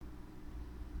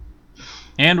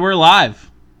And we're live.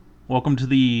 Welcome to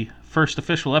the first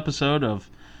official episode of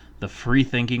the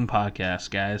FreethinKing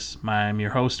Podcast, guys. I'm your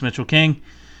host, Mitchell King.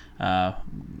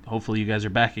 Hopefully you guys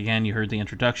are back again. You heard the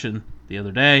introduction the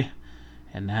other day.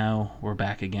 And now we're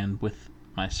back again with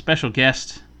my special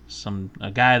guest, a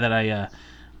guy that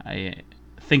I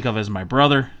think of as my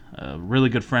brother, a really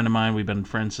good friend of mine. We've been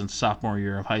friends since sophomore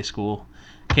year of high school,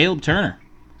 Caleb Turner.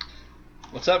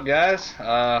 What's up, guys?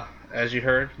 As you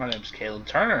heard, my name's Caleb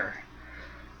Turner.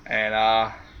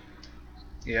 And,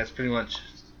 it's pretty much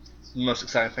the most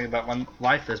exciting thing about my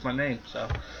life is my name, so.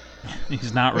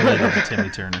 He's not related to Timmy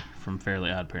Turner from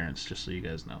Fairly Odd Parents, just so you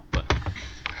guys know. But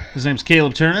his name's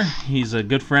Caleb Turner. He's a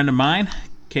good friend of mine.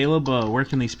 Caleb, where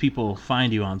can these people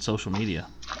find you on social media?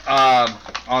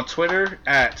 On Twitter,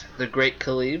 at The Great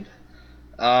Caleb.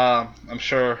 I'm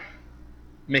sure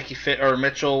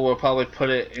Mitchell will probably put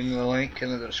it in the link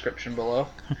in the description below.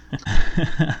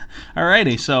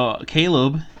 Alrighty, so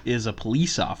Caleb is a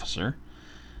police officer,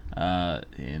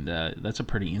 and that's a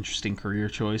pretty interesting career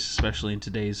choice, especially in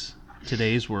today's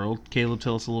world. Caleb,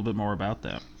 tell us a little bit more about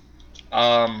that.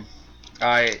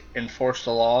 I enforce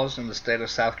the laws in the state of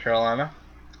South Carolina.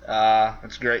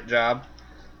 It's a great job.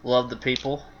 Love the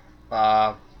people.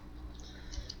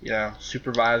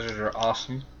 Supervisors are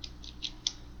awesome,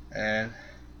 and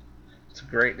it's a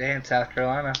great day in South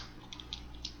Carolina.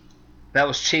 That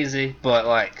was cheesy, but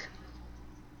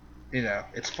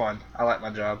it's fun. I like my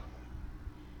job.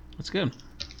 That's good.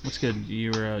 That's good.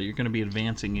 You're going to be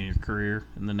advancing in your career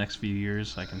in the next few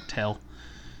years. I can tell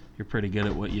you're pretty good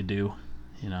at what you do.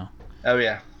 Oh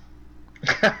yeah.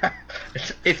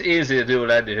 It's easy to do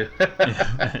what I do.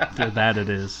 That it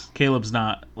is.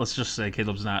 Let's just say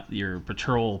Caleb's not your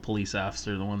patrol police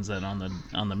officer, the ones that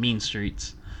on the mean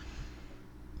streets.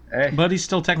 Hey. But he's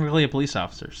still technically a police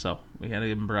officer, so we gotta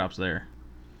give him props there.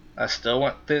 I still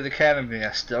went through the academy.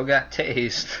 I still got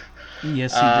tased.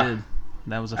 Yes, he did.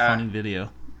 That was a funny video.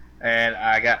 And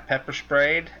I got pepper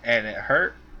sprayed, and it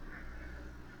hurt.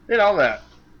 Did all that.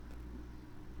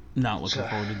 Not looking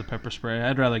forward to the pepper spray.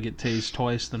 I'd rather get tased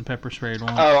twice than pepper sprayed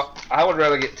once. Oh, I would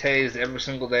rather get tased every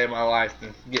single day of my life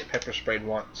than get pepper sprayed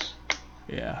once.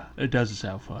 Yeah, it doesn't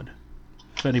sound fun.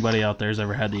 If anybody out there has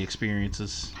ever had the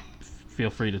experiences, feel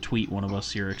free to tweet one of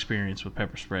us your experience with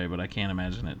pepper spray, but I can't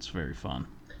imagine it's very fun.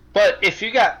 But if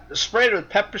you got sprayed with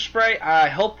pepper spray, I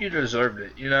hope you deserved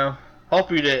it,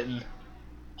 Hope you didn't.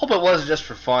 Hope it wasn't just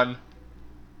for fun.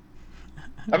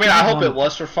 I mean, I hope it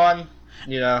was for fun,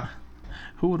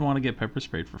 Who would want to get pepper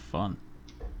sprayed for fun?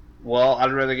 Well,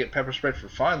 I'd rather get pepper sprayed for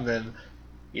fun than,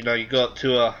 you go up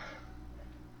to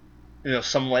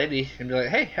some lady and be like,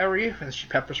 hey, how are you? And she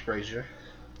pepper sprays you.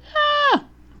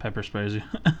 Pepper sprays you.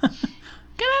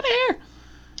 Get out of here!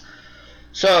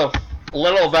 So, a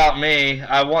little about me.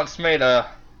 I once made a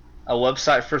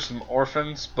website for some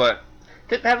orphans, but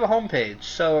didn't have a homepage,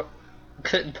 so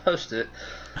couldn't post it.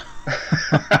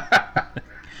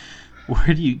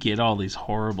 Where do you get all these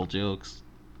horrible jokes?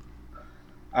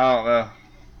 I don't know.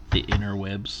 The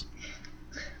interwebs.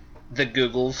 The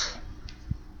Googles.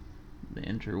 The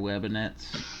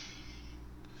interwebinets.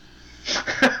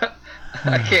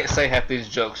 I can't say half these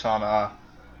jokes on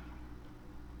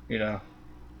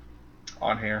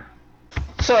on here.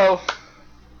 So,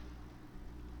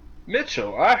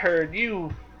 Mitchell, I heard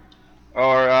you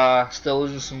are still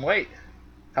losing some weight.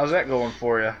 How's that going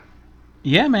for you?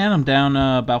 Yeah, man, I'm down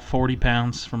about 40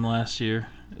 pounds from last year.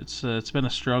 It's been a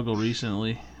struggle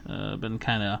recently. Been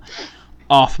kind of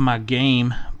off my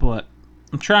game, but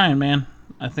I'm trying, man.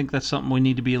 I think that's something we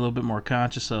need to be a little bit more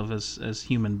conscious of as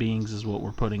human beings, is what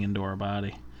we're putting into our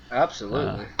body.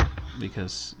 Absolutely.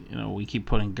 Because, we keep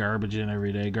putting garbage in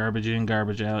every day. Garbage in,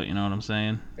 garbage out, you know what I'm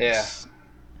saying? Yeah.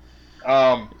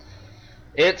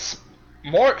 It's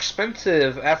more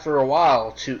expensive after a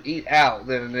while to eat out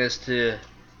than it is to,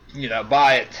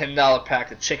 buy a $10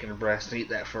 pack of chicken breast and eat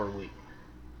that for a week.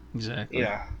 Exactly.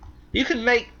 You can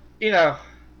make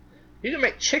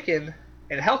chicken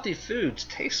and healthy foods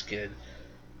taste good.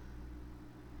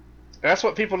 That's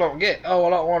what people don't get. Oh, I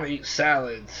don't want to eat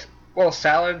salads. Well,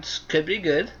 salads could be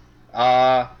good.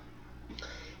 But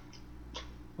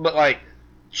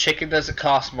chicken doesn't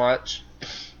cost much.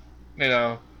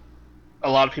 A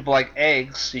lot of people like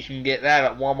eggs. You can get that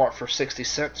at Walmart for 60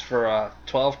 cents for a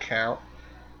 12 count.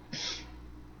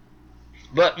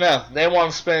 But no, they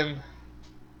want to spend,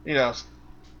 $8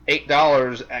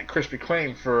 at Krispy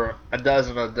Kreme for a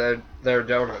dozen of their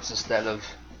donuts instead of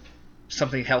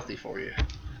something healthy for you.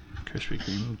 Krispy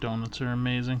Kreme donuts are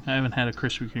amazing. I haven't had a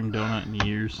Krispy Kreme donut in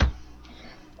years.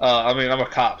 I'm a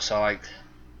cop, so I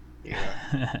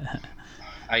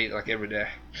eat every day.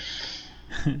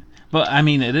 But I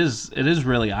mean, it is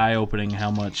really eye opening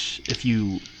how much if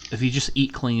you just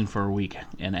eat clean for a week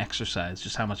and exercise,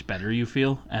 just how much better you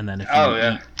feel, and then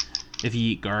if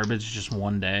you eat garbage just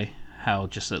one day, how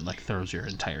just it like throws your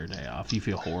entire day off. You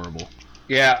feel horrible.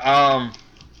 Yeah.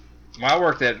 When I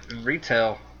worked in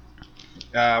retail,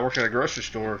 I worked at a grocery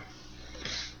store,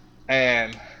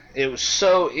 and it was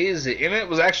so easy, and it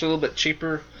was actually a little bit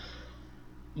cheaper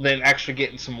than actually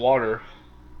getting some water.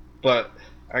 But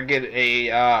I get a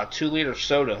 2-liter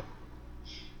soda.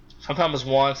 Sometimes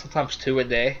one, sometimes two a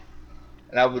day,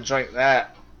 and I would drink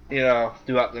that,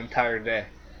 throughout the entire day.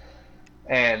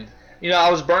 And I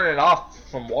was burning off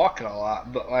from walking a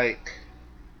lot, but like,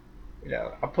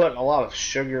 I'm putting a lot of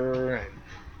sugar and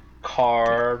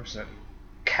carbs and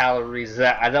calories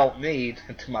that I don't need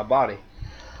into my body,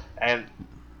 and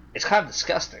it's kind of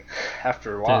disgusting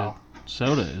after a while. Dude,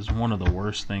 soda is one of the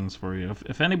worst things for you.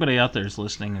 If anybody out there is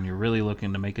listening and you're really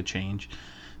looking to make a change,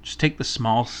 just take the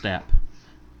small step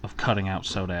of cutting out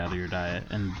soda out of your diet,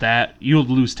 and that you'll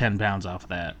lose 10 pounds off of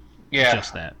that. Yeah,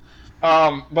 just that.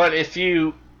 But if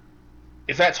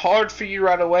that's hard for you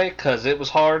right away, because it was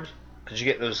hard, because you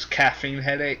get those caffeine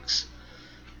headaches.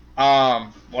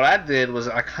 What I did was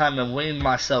I kind of weaned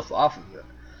myself off of it.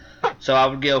 So I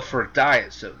would go for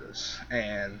diet sodas,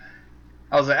 and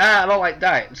I was like, I don't like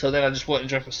diet. So then I just wouldn't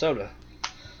drink a soda.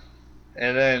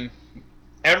 And then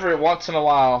every once in a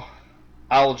while,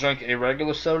 I will drink a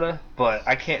regular soda, but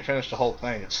I can't finish the whole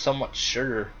thing. It's so much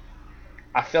sugar.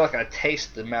 I feel like I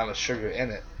taste the amount of sugar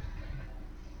in it.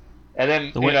 And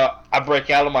then, I break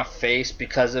out on my face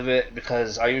because of it,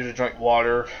 because I usually drink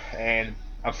water, and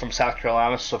I'm from South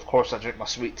Carolina, so of course I drink my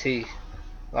sweet tea,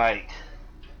 like,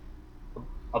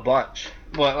 a bunch.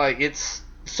 But, like,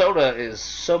 soda is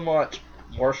so much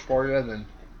worse for you than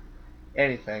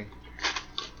anything.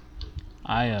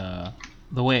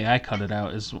 The way I cut it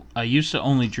out is I used to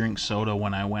only drink soda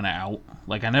when I went out.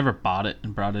 Like, I never bought it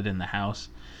and brought it in the house.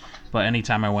 But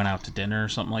anytime I went out to dinner or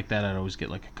something like that, I'd always get,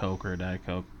 like, a Coke or a Diet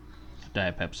Coke,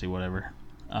 Diet Pepsi, whatever.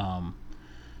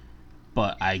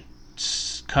 But I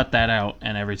cut that out,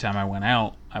 and every time I went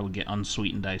out, I would get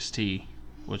unsweetened iced tea,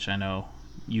 which I know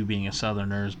you being a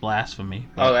Southerner is blasphemy.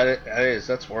 Oh, that is.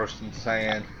 That's worse than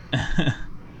saying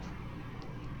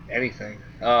anything.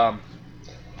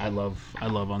 I love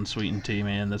unsweetened tea,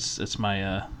 man. It's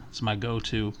my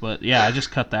go-to. But yeah, I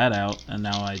just cut that out, and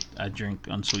now I drink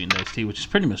unsweetened iced tea, which is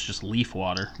pretty much just leaf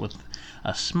water with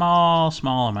a small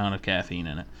amount of caffeine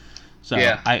in it. So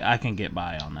yeah. I can get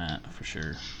by on that for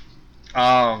sure.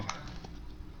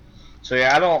 So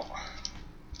yeah, I don't.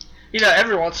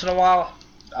 Every once in a while,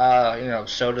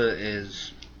 soda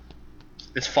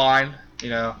it's fine.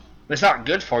 It's not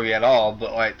good for you at all,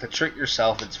 but like to treat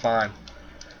yourself, it's fine.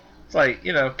 It's like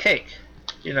cake.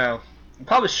 You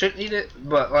probably shouldn't eat it,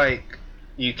 but like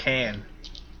you can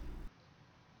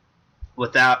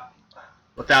without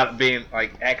it being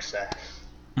like excess.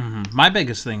 Mm-hmm. My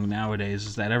biggest thing nowadays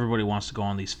is that everybody wants to go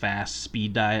on these fast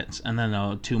speed diets, and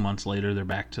then 2 months later they're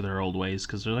back to their old ways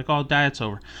because they're like, "Oh, diet's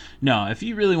over." No, if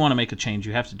you really want to make a change,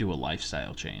 you have to do a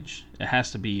lifestyle change. It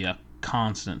has to be a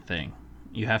constant thing.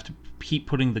 You have to keep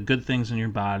putting the good things in your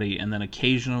body, and then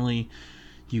occasionally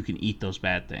you can eat those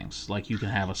bad things. Like you can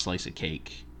have a slice of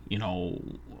cake,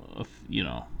 a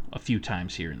few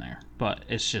times here and there. But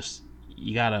it's just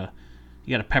you gotta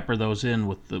pepper those in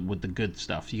with the good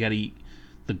stuff. You gotta eat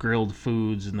the grilled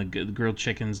foods and the grilled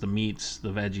chickens, the meats, the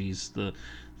veggies,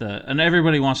 and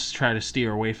everybody wants to try to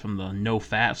steer away from the no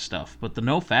fat stuff, but the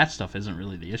no fat stuff isn't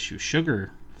really the issue.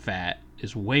 Sugar fat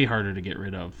is way harder to get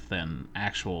rid of than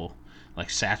actual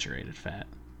like saturated fat.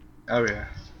 Oh yeah.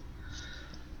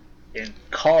 And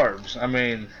carbs, I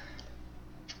mean,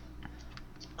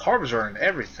 carbs are in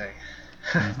everything.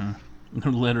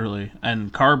 Mm-hmm. Literally,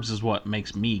 and carbs is what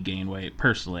makes me gain weight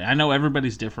personally. I know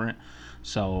everybody's different.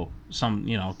 So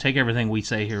take everything we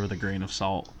say here with a grain of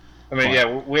salt. I mean, yeah,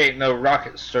 we ain't no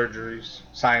rocket surgeries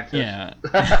scientists. Yeah,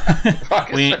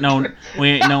 we ain't no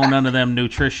none of them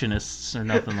nutritionists or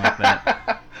nothing like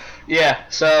that. Yeah,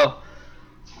 so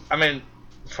I mean,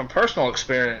 from personal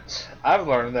experience, I've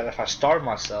learned that if I starve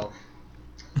myself,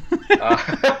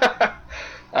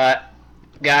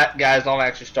 guys don't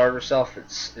actually starve yourself.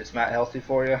 It's not healthy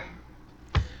for you.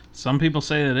 Some people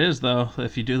say it is, though.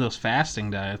 If you do those fasting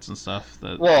diets and stuff,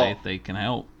 that they can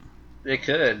help. They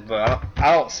could, but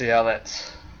I don't see how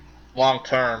that's long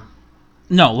term.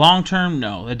 No, long term,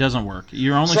 no, it doesn't work.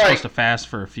 You're only supposed to fast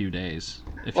for a few days.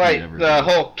 If like you ever the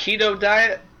whole keto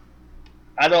diet,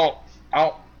 I don't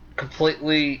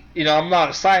completely. I'm not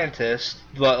a scientist,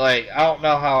 but like I don't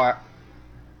know how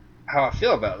I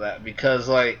feel about that because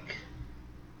like,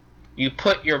 you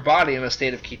put your body in a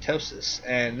state of ketosis,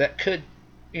 and that could,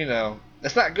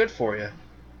 that's not good for you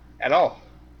at all.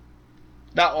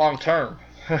 Not long term.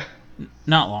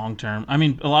 Not long term. I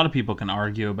mean, a lot of people can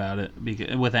argue about it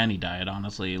with any diet,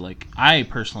 honestly. Like, I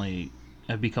personally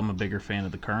have become a bigger fan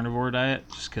of the carnivore diet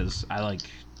just because I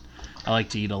like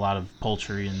to eat a lot of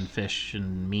poultry and fish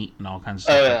and meat and all kinds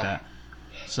of stuff like that.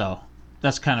 So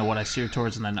that's kind of what I steer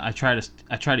towards, and then I try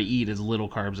to eat as little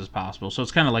carbs as possible. So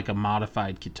it's kind of like a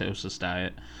modified ketosis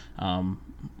diet,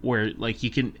 where like you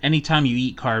can, anytime you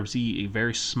eat carbs, you eat a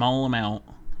very small amount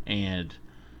and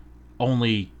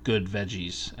only good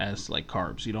veggies as like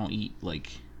carbs. You don't eat like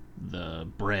the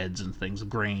breads and things,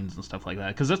 grains and stuff like that,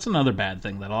 because that's another bad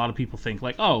thing that a lot of people think,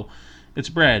 like, oh, it's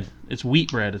bread, it's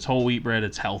wheat bread, it's whole wheat bread,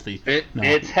 it's healthy.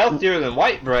 It's healthier than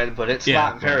white bread, but it's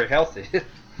not very healthy.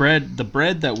 The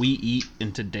bread that we eat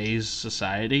in today's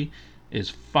society is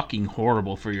fucking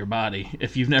horrible for your body.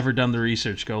 If you've never done the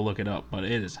research, go look it up, but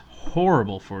it is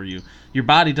horrible for you. Your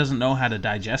body doesn't know how to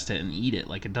digest it and eat it.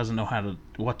 Like, it doesn't know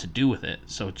what to do with it,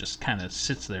 so it just kind of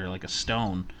sits there like a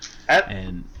stone.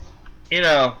 And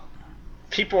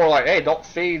people are like, hey, don't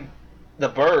feed the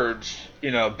birds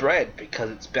bread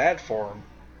because it's bad for them.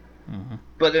 Mm-hmm.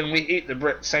 But then we eat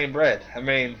the same bread. I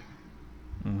mean,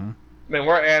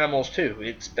 we're animals too.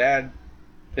 It's bad.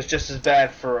 It's just as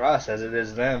bad for us as it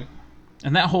is them.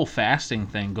 And that whole fasting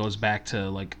thing goes back to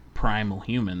like primal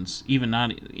humans. Even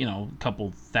not a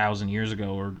couple thousand years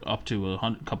ago, or up to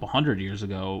a couple hundred years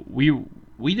ago, we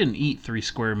didn't eat 3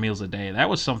 square meals a day. That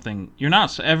was something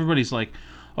everybody's like,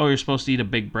 oh, you're supposed to eat a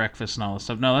big breakfast and all this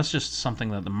stuff. No, that's just something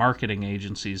that the marketing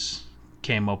agencies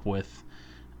came up with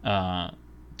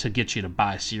to get you to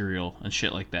buy cereal and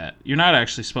shit like that. You're not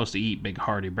actually supposed to eat big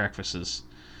hearty breakfasts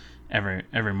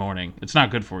every morning. It's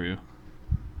not good for you.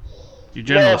 You're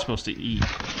generally supposed to eat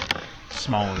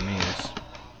smaller meals.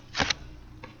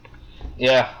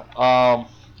 Yeah,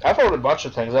 I've heard a bunch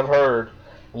of things. I've heard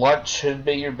lunch should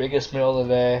be your biggest meal of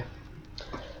the day.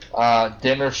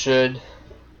 Dinner should.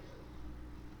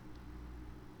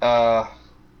 All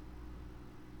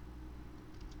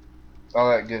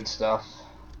that good stuff.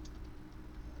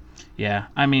 Yeah,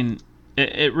 I mean,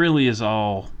 it really is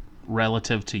all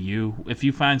relative to you. If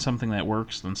you find something that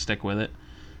works, then stick with it.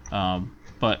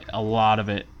 But a lot of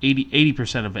it,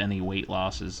 80% of any weight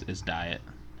loss is diet.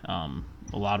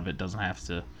 A lot of it doesn't have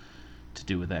to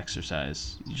do with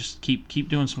exercise. You just keep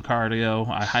doing some cardio.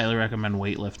 I highly recommend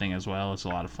weightlifting as well. It's a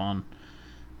lot of fun.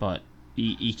 But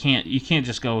you can't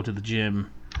just go to the gym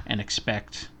and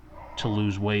expect to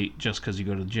lose weight just because you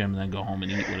go to the gym and then go home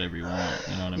and eat whatever you want.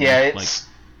 You know what I mean? Yeah,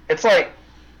 it's like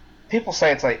people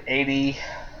say it's like 80%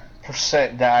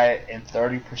 diet and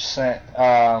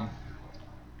 30%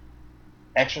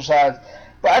 exercise,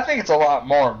 but I think it's a lot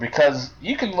more, because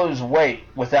you can lose weight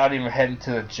without even heading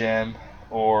to the gym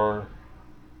or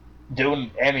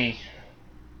doing any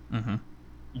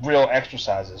real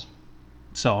exercises.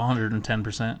 So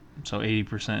 110%. So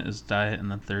 80% is diet, and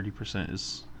then 30%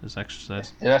 is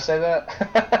exercise. Did I say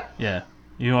that? Yeah.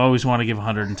 You always want to give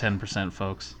 110%,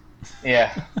 folks.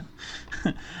 Yeah.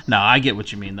 No, I get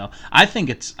what you mean though. I think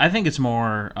it's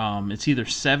more. It's either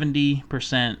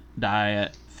 70%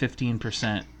 diet,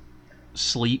 15%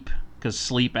 sleep, because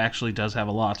sleep actually does have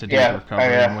a lot to do with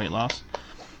recovery and weight loss,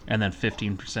 and then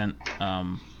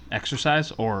 15%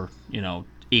 exercise, or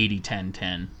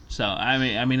 80-10-10. So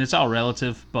I mean it's all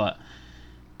relative, but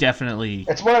definitely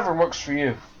it's whatever works for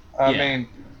you. I mean,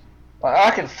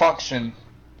 I can function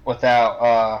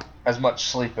without as much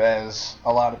sleep as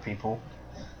a lot of people.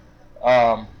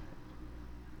 I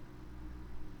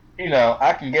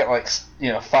can get like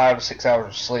 5 to 6 hours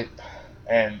of sleep,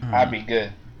 and I'd be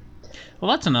good.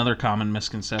 Well, that's another common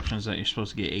misconception, is that you're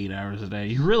supposed to get 8 hours a day.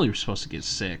 You really are supposed to get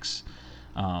 6.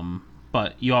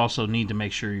 But you also need to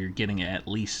make sure you're getting at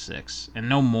least 6, and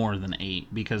no more than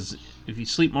 8, because if you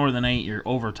sleep more than 8, you're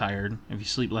overtired. If you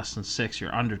sleep less than 6,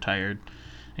 you're undertired,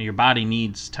 and your body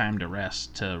needs time to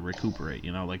rest, to recuperate.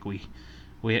 Like we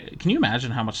can you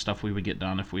imagine how much stuff we would get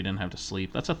done if we didn't have to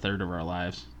sleep? That's a third of our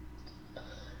lives.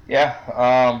 Yeah.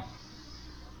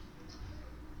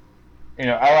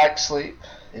 I like sleep.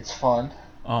 It's fun.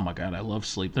 Oh my god, I love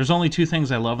sleep. There's only 2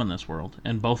 things I love in this world,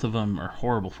 and both of them are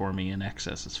horrible for me in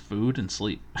excess. It's food and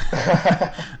sleep.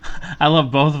 I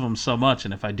love both of them so much,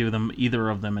 and if I do either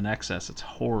of them in excess, it's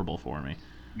horrible for me.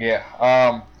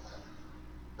 Yeah.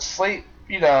 Sleep,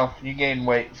 you gain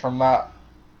weight from that,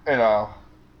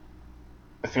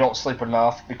 if you don't sleep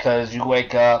enough, because you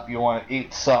wake up, you want to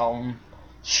eat something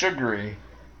sugary.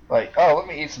 Like, oh, let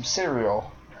me eat some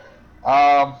cereal.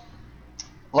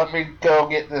 Let me go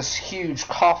get this huge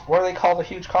coffee. What do they call the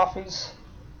huge coffees?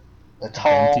 The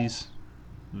tall. Dainties.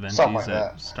 Something Venti's like at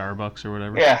that. Starbucks or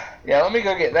whatever. Yeah, let me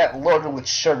go get that loaded with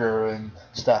sugar and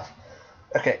stuff.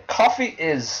 Okay, coffee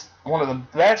is one of the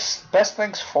best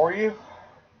things for you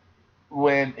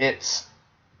when it's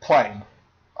plain.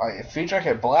 If you drink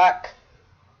it black,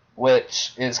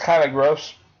 which is kind of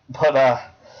gross, but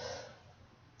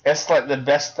it's like the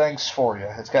best things for you.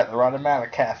 It's got the right amount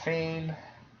of caffeine,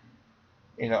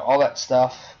 all that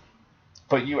stuff.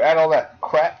 But you add all that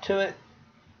crap to it,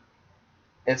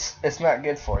 it's not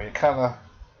good for you. It kind of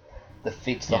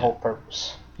defeats the whole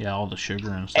purpose. Yeah, all the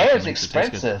sugar and stuff. And it's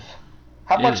expensive.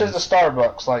 How much is a is.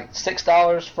 Starbucks? Like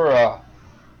 $6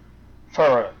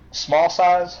 for a small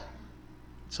size?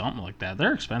 Something like that.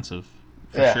 They're expensive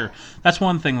for sure. That's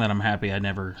one thing that I'm happy I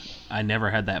never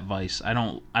had that vice. I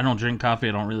don't drink coffee.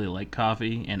 I don't really like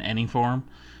coffee in any form.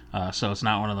 So it's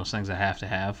not one of those things I have to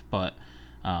have. But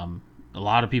a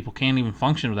lot of people can't even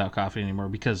function without coffee anymore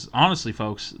because honestly,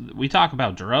 folks, we talk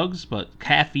about drugs, but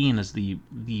caffeine is the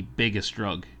biggest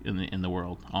drug in the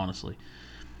world. Honestly,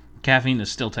 caffeine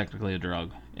is still technically a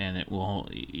drug, and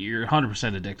you're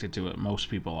 100% addicted to it. Most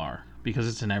people are because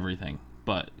it's in everything.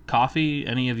 But coffee,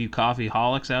 any of you coffee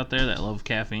holics out there that love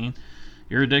caffeine,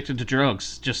 you're addicted to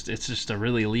drugs. It's just a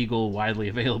really legal, widely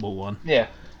available one. Yeah.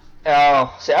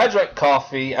 See, I drank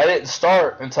coffee. I didn't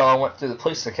start until I went through the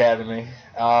police academy.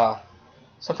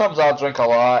 Sometimes I'll drink a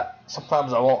lot.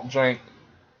 Sometimes I won't drink.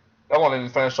 I won't even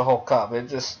finish the whole cup.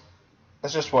 It's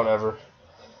just whatever.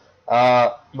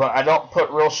 But I don't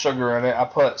put real sugar in it. I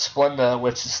put Splenda,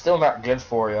 which is still not good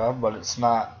for you, but it's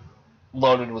not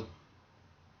loaded with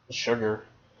sugar.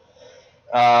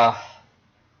 I'll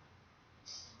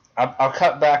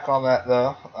cut back on that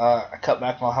though. I cut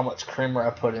back on how much creamer I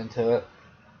put into it.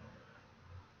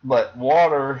 But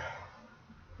water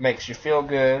makes you feel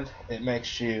good. It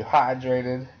makes you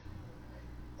hydrated.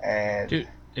 And dude,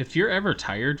 if you're ever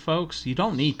tired, folks, you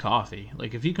don't need coffee.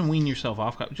 Like if you can wean yourself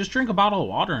off coffee, just drink a bottle of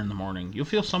water in the morning. You'll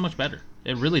feel so much better.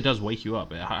 It really does wake you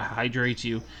up. It hydrates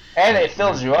you. And it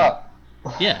fills you up.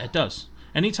 Yeah, it does.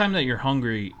 Anytime that you're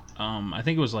hungry, I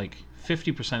think it was like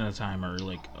 50% of the time, or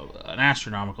like an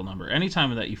astronomical number.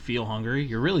 Anytime that you feel hungry,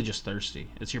 you're really just thirsty.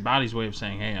 It's your body's way of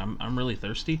saying, "Hey, I'm really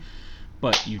thirsty,"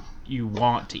 but you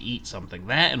want to eat something.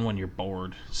 That and when you're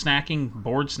bored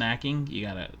snacking, you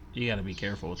gotta be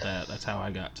careful with that. That's how I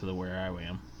got to where I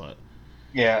am. But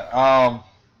yeah,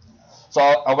 so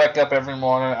I wake up every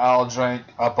morning. I'll drink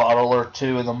a bottle or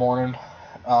two in the morning,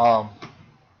 and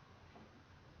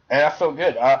I feel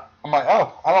good. I'm like,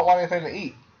 oh, I don't want anything to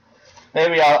eat.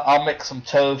 Maybe I'll make some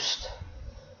toast,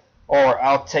 or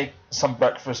I'll take some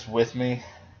breakfast with me.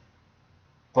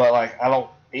 But like, I don't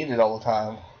eat it all the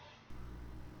time.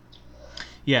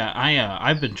 yeah,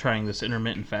 I've been trying this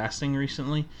intermittent fasting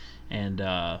recently, and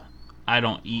I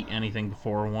don't eat anything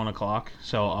before 1 o'clock.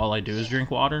 So all I do is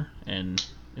drink water, and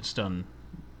it's done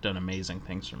amazing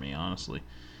things for me, honestly.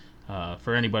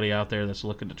 For anybody out there that's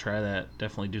looking to try that,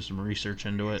 definitely do some research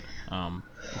into it.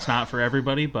 It's not for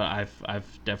everybody, but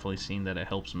I've definitely seen that it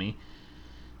helps me,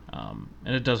 and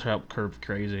it does help curb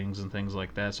cravings and things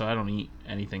like that. So I don't eat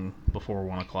anything before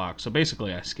 1 o'clock. So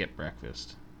basically, I skip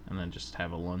breakfast and then just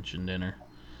have a lunch and dinner.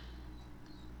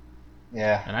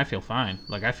 Yeah. And I feel fine.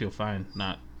 Like I feel fine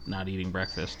not eating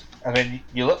breakfast. I mean,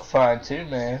 you look fine too,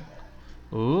 man.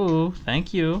 Ooh,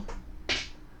 thank you.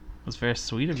 That's very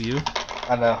sweet of you.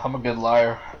 I know, I'm a good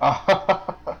liar.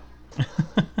 I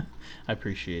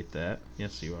appreciate that.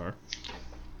 Yes, you are.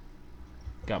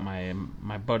 Got my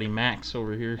buddy Max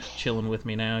over here chilling with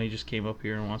me now. He just came up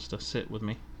here and wants to sit with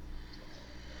me.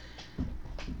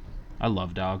 I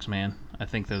love dogs, man. I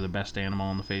think they're the best animal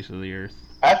on the face of the earth.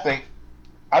 I think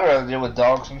I'd rather deal with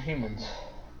dogs than humans.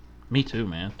 Me too,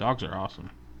 man. Dogs are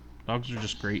awesome. Dogs are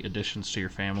just great additions to your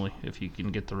family if you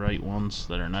can get the right ones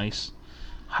that are nice.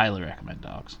 Highly recommend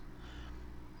dogs.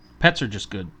 Pets are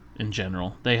just good in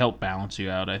general. They help balance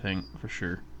you out, I think, for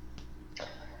sure.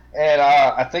 And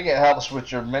I think it helps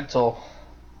with your mental,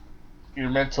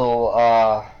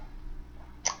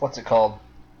 what's it called?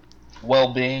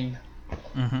 Well-being.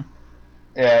 Mm-hmm.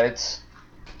 Yeah, it's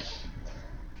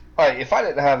like if I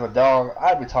didn't have a dog,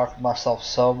 I'd be talking to myself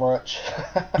so much.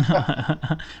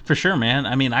 For sure, man.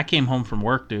 I mean, I came home from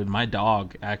work, dude. My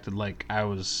dog acted like I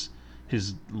was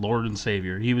his Lord and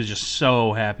Savior. He was just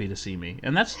so happy to see me,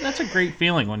 and that's a great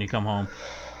feeling when you come home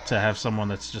to have someone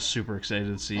that's just super excited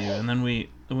to see you. And then we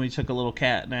took a little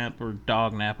cat nap, or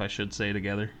dog nap, I should say,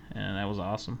 together, and that was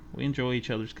awesome. We enjoy each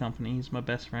other's company. He's my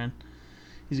best friend.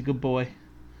 He's a good boy.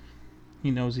 He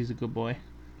knows he's a good boy.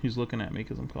 He's looking at me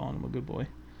because I'm calling him a good boy.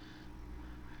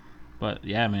 But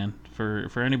yeah, man, for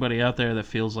anybody out there that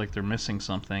feels like they're missing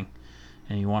something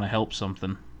and you want to help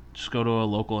something, Just go to a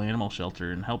local animal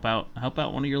shelter and help out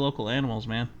one of your local animals,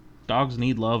 man. Dogs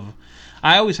need love.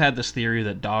 I always had this theory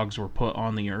that dogs were put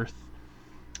on the earth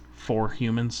for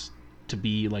humans to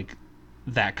be like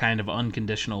that kind of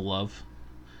unconditional love.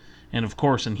 And of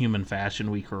course, in human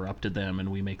fashion, we corrupted them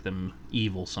and we make them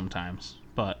evil sometimes.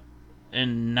 But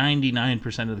in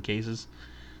 99% of the cases,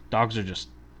 dogs are just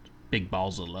big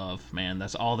balls of love, man.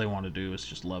 That's all they want to do is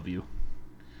just love you.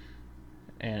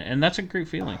 And that's a great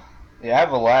feeling. Yeah, I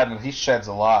have Aladdin. He sheds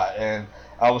a lot, and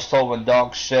I was told when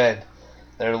dogs shed,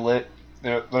 they're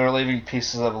leaving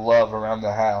pieces of love around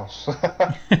the house.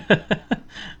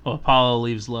 Well, Apollo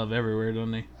leaves love everywhere,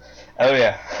 doesn't he? Oh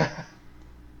yeah.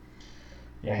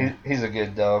 Yeah. He's a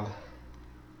good dog.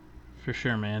 For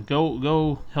sure, man.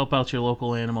 Go help out your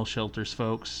local animal shelters,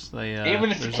 folks. They, even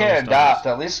if you can't adopt,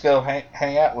 at least go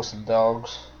hang out with some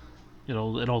dogs.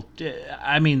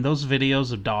 I mean, those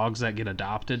videos of dogs that get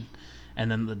adopted, and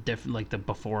then the the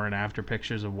before and after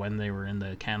pictures of when they were in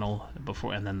the kennel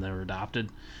before and then they were adopted.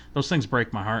 Those things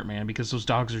break my heart, man, because those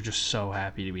dogs are just so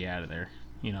happy to be out of there.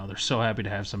 You know, they're so happy to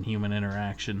have some human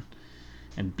interaction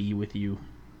and be with you.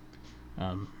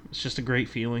 It's just a great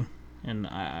feeling, and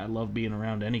I love being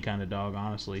around any kind of dog,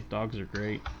 honestly. Dogs are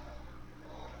great.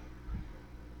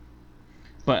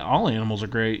 But all animals are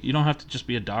great. You don't have to just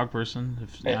be a dog person.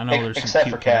 I know there's some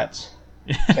cute cats.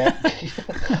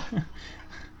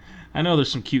 I know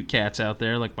there's some cute cats out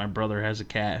there. Like my brother has a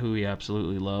cat who he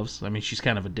absolutely loves. I mean, she's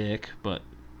kind of a dick, but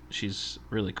she's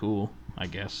really cool, I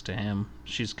guess, to him.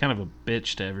 She's kind of a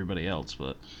bitch to everybody else,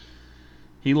 but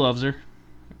he loves her.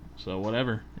 So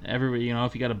whatever. Everybody,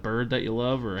 if you got a bird that you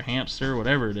love or a hamster,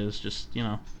 whatever it is, just,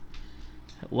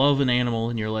 love an animal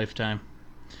in your lifetime.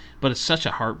 But it's such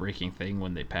a heartbreaking thing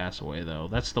when they pass away, though.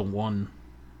 That's the one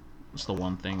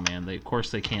thing, man. Of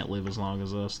course they can't live as long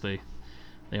as us. They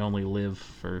only live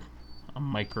for a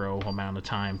micro amount of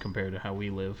time compared to how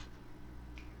we live.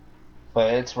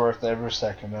 But it's worth every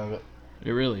second of it.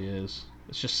 It really is.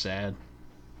 It's just sad.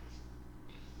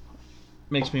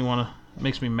 Makes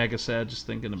me mega sad just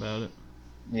thinking about it.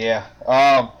 Yeah.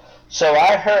 So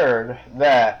I heard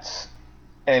that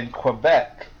in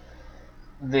Quebec,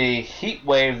 the heat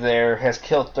wave there has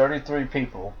killed 33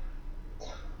 people.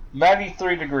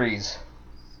 93 degrees.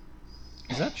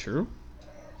 Is that true?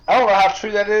 I don't know how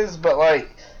true that is, but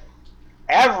like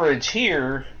average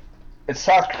here in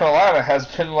South Carolina has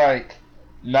been like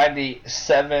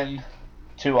 97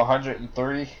 to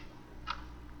 103.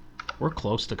 We're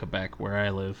close to Quebec where I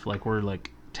live. Like we're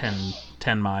like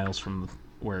 10 miles from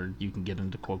where you can get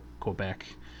into Quebec.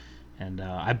 And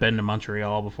I've been to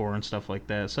Montreal before and stuff like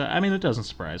that. So, I mean, it doesn't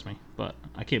surprise me. But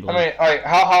I can't believe it. I mean, like,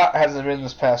 how hot has it been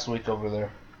this past week over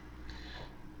there?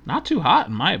 Not too hot,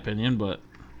 in my opinion, but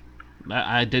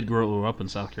I did grow up in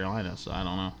South Carolina, so I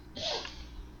don't know.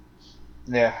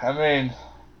 Yeah, I mean,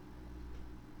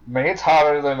 it's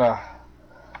hotter than the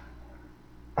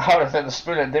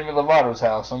spoon at Demi Lovato's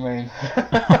house. I mean,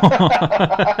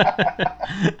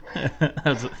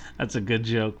 that's a good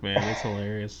joke, man. That's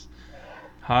hilarious.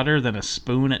 Hotter than a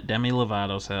spoon at Demi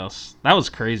Lovato's house. That was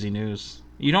crazy news.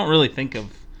 You don't really think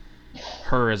of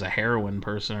her as a heroin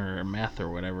person or a meth or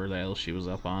whatever the hell she was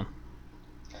up on.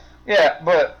 Yeah,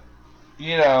 but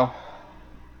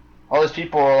all these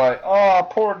people are like, "Oh,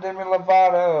 poor Demi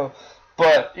Lovato,"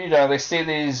 but they see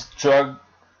these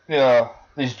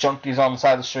these junkies on the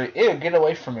side of the street. Ew, get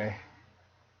away from me!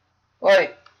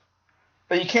 Like,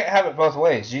 but you can't have it both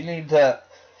ways. You need to,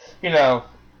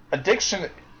 addiction.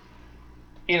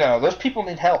 Those people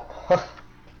need help.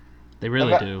 They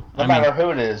really do. No matter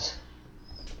who it is.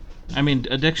 I mean,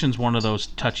 addiction's one of those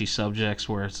touchy subjects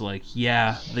where it's like,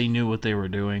 yeah, they knew what they were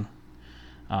doing.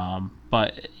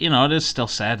 But, it is still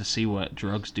sad to see what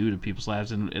drugs do to people's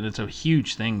lives. And it's a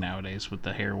huge thing nowadays with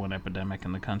the heroin epidemic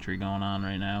in the country going on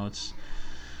right now. It's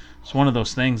one of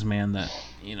those things, man, that,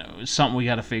 it's something we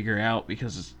got to figure out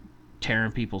because it's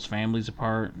tearing people's families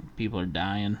apart. People are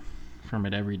dying from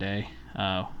it every day.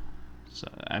 So,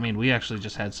 I mean, we actually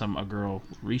just had a girl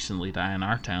recently die in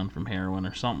our town from heroin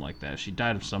or something like that. She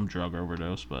died of some drug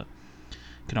overdose, but I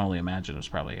can only imagine it was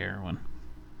probably heroin.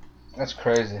 That's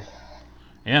crazy.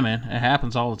 Yeah, man, it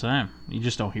happens all the time. You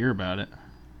just don't hear about it.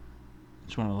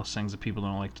 It's one of those things that people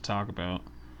don't like to talk about.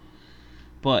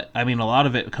 But, I mean, a lot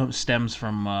of it stems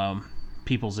from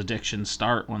people's addictions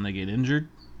start when they get injured.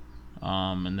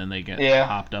 And then they get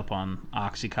hopped up on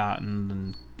Oxycontin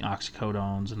and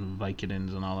oxycodones and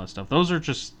Vicodins and all that stuff. Those are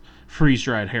just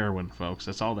freeze-dried heroin, folks.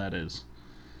 That's all that is.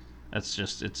 That's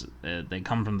just, they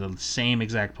come from the same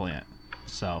exact plant.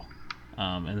 So,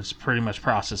 and it's pretty much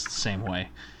processed the same way.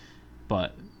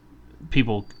 But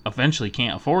people eventually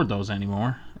can't afford those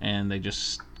anymore, and they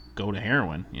just go to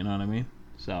heroin. You know what I mean?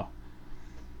 So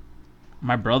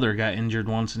my brother got injured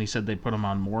once, and he said they put him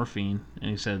on morphine, and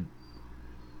he said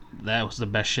that was the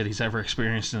best shit he's ever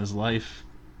experienced in his life.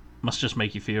 Must just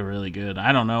make you feel really good.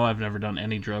 I don't know. I've never done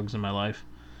any drugs in my life,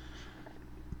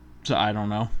 so I don't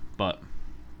know. But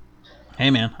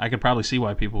hey, man, I could probably see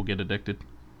why people get addicted.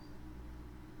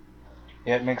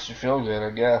 Yeah, it makes you feel good, I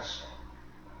guess.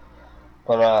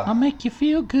 But I'll make you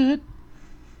feel good.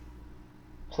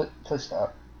 Please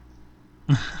stop.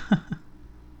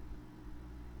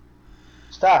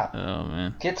 Stop. Oh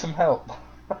man. Get some help.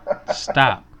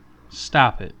 Stop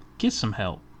it. Get some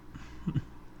help.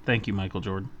 Thank you, Michael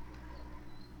Jordan.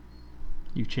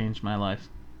 You changed my life.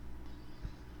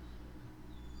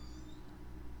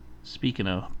 Speaking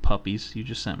of puppies, you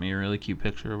just sent me a really cute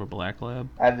picture of a black lab.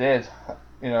 I did.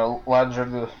 You know, labs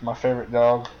are my favorite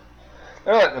dog.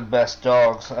 They're like the best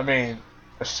dogs. I mean,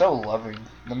 they're so loving,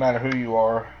 no matter who you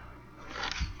are.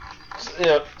 You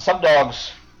know, some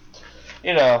dogs,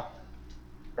 you know,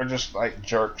 are just like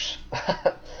jerks.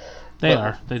 They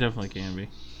are. They definitely can be.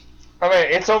 I mean,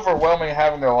 it's overwhelming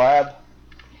having a lab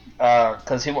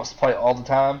because he wants to play all the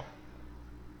time,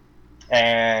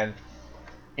 and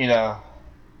you know,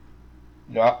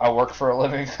 I work for a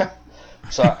living,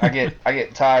 so I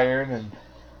get tired and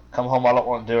come home. I don't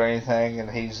want to do anything, and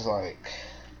he's like,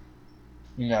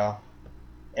 you know,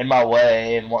 in my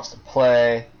way and wants to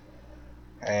play,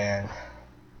 and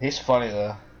he's funny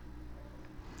though.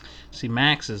 See,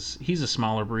 he's a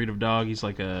smaller breed of dog. He's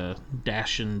like a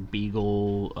Dachshund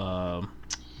Beagle,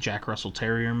 Jack Russell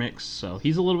Terrier mix. So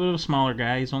he's a little bit of a smaller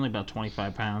guy. He's only about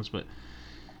 25 pounds, but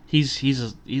he's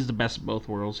the best of both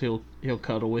worlds. He'll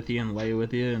cuddle with you and lay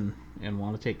with you and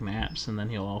want to take naps, and then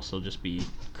he'll also just be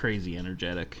crazy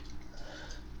energetic.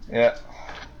 Yeah.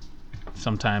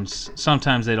 Sometimes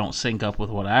they don't sync up with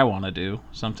what I want to do.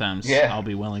 Sometimes I'll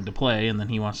be willing to play, and then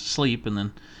he wants to sleep, and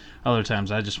then other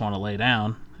times I just want to lay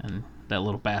down, and that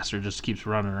little bastard just keeps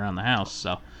running around the house.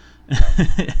 So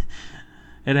it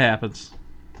happens.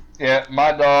 Yeah,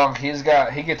 my dog, he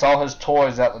gets all his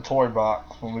toys out the toy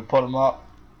box when we put them up,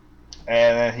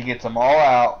 and then he gets them all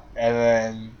out, and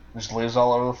then just leaves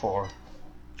all over the floor.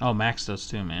 Oh, Max does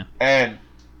too, man. And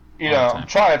you know, I'm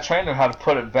trying to train him how to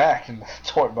put it back in the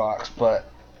toy box,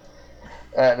 but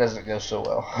that doesn't go so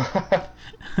well.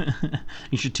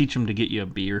 You should teach him to get you a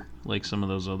beer, like some of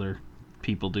those other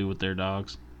people do with their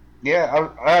dogs. Yeah,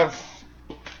 I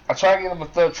tried to get him to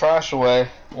throw trash away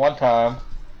one time.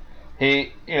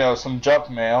 He, you know, some junk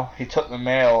mail. He took the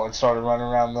mail and started running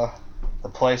around the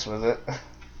place with it.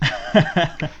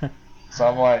 So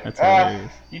I'm like,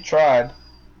 you tried.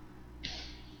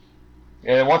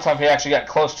 And one time he actually got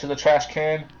close to the trash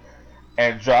can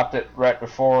and dropped it right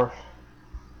before,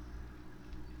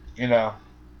 you know,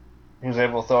 he was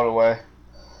able to throw it away.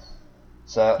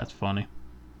 So that's funny.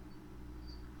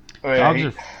 I mean, Dogs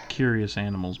are curious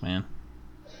animals, man.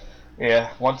 Yeah,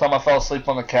 one time I fell asleep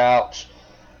on the couch,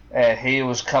 and he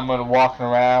was coming walking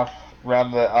around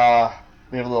the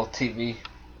we have a little TV,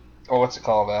 or what's it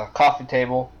called, a coffee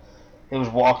table. He was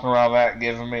walking around that,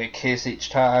 giving me a kiss each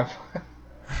time.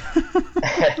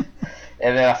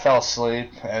 And then I fell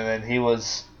asleep, and then he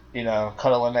was, you know,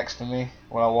 cuddling next to me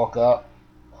when I woke up.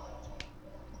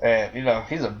 And, you know,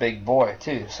 he's a big boy,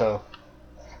 too, so.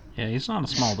 Yeah, he's not a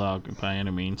small dog by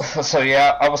any means. So,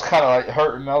 yeah, I was kind of, like,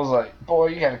 hurting. I was like, boy,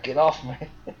 you gotta get off me.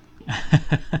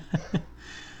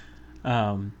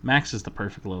 Max is the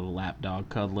perfect little lap dog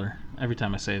cuddler. Every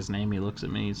time I say his name, he looks at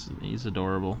me. He's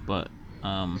adorable. But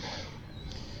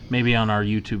maybe on our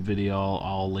YouTube video,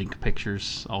 I'll link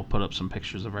pictures. I'll put up some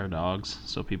pictures of our dogs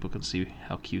so people can see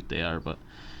how cute they are. But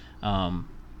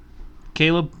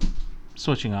Caleb,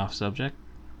 switching off subject,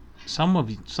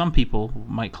 some people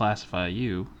might classify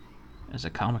you as a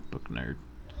comic book nerd.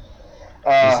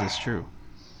 Is this true?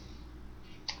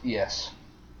 Yes.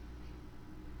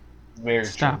 Very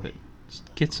Stop true. it.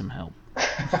 Just get some help.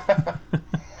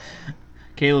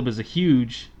 Caleb is a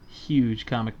huge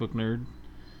comic book nerd,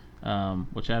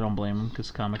 which I don't blame him because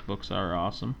comic books are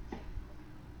awesome.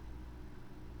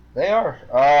 They are.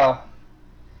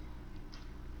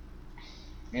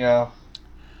 You know,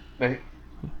 they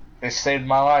saved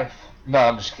my life. No,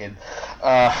 I'm just kidding.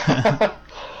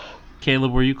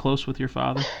 Caleb, were you close with your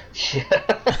father? Yeah.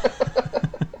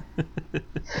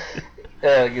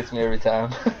 Yeah, it gets me every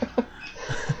time.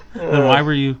 Then why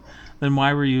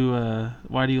do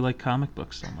you like comic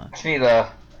books so much? I need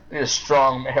a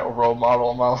strong male role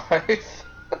model in my life.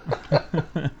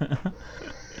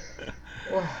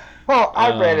 Well,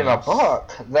 I read in a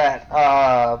book that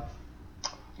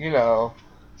you know,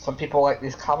 some people like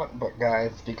these comic book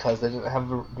guys because they didn't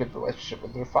have a good relationship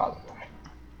with their father.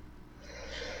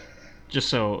 just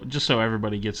so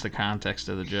everybody gets the context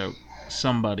of the joke,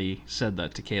 somebody said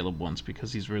that to Caleb once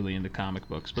because he's really into comic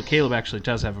books. But Caleb actually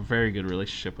does have a very good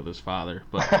relationship with his father.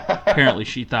 But apparently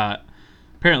she thought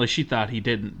he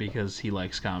didn't because he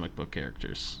likes comic book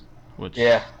characters, which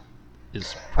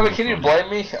is. I mean, can you blame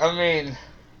me? I mean,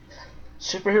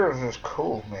 superheroes are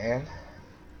cool, man.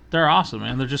 They're awesome,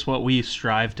 man. They're just what we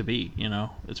strive to be. You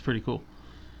know, it's pretty cool.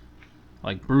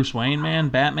 Like Bruce Wayne, man,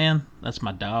 Batman. That's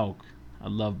my dog. I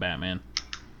love Batman.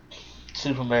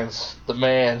 Superman's the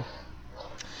man.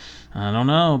 I don't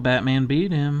know. Batman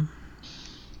beat him.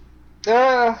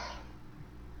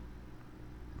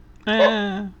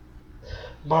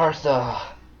 Martha.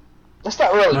 That's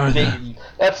not really beating.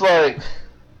 That's like...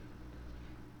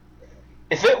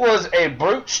 If it was a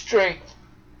brute strength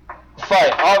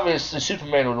fight, obviously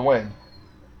Superman would win.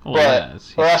 Well,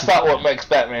 but that's not what makes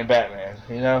Batman Batman,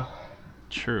 you know?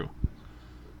 True.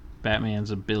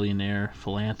 Batman's a billionaire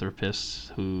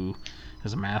philanthropist who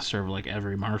is a master of like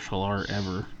every martial art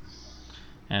ever.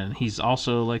 And he's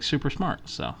also like super smart,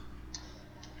 so.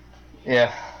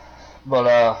 Yeah.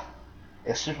 But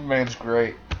Superman's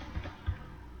great.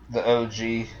 The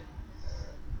OG.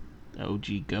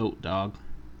 OG GOAT, dog.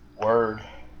 Word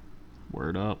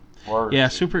up. Word. Yeah,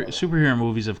 superhero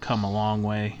movies have come a long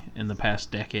way in the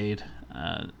past decade,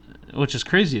 which is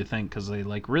crazy to think because they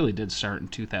like really did start in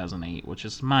 2008, which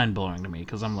is mind blowing to me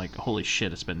because I'm like, holy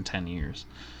shit, it's been 10 years.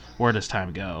 Where does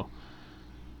time go?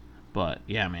 But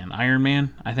yeah, man, Iron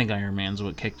Man. I think Iron Man's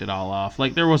what kicked it all off.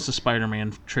 Like there was the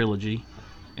Spider-Man trilogy,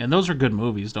 and those are good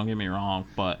movies. Don't get me wrong,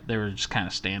 but they were just kind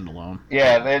of standalone.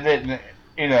 Yeah, they didn't,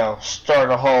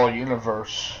 start a whole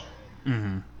universe.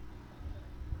 Mm-hmm.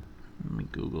 Let me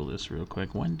Google this real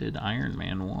quick. When did Iron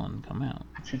Man 1 come out?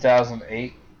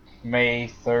 2008,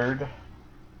 May 3rd.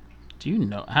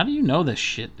 How do you know this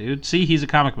shit, dude? See, he's a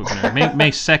comic book nerd.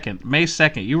 May 2nd. May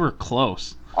 2nd. You were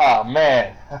close. Oh,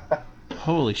 man.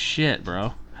 Holy shit,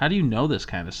 bro. How do you know this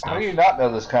kind of stuff? How do you not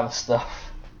know this kind of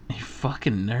stuff? You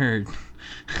fucking nerd.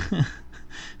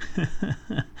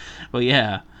 Well,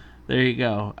 yeah. There you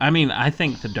go. I mean, I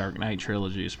think the Dark Knight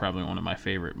trilogy is probably one of my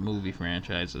favorite movie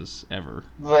franchises ever.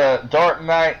 The Dark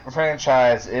Knight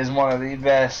franchise is one of the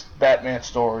best Batman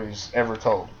stories ever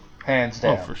told. Hands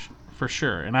down. Oh, for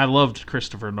sure. And I loved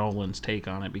Christopher Nolan's take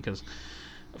on it because,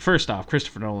 first off,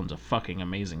 Christopher Nolan's a fucking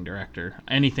amazing director.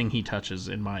 Anything he touches,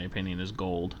 in my opinion, is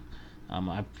gold.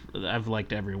 I've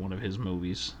liked every one of his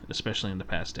movies, especially in the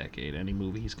past decade. Any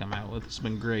movie he's come out with has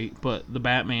been great. But the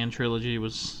Batman trilogy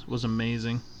was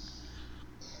amazing.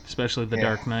 Especially The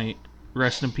Dark Knight.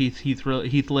 Rest in peace, Heath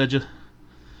Ledger.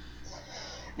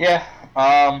 Yeah,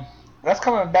 that's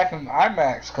coming back in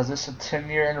IMAX because it's a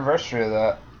 10-year anniversary of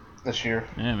that this year.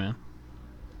 Yeah, man.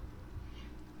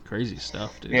 Crazy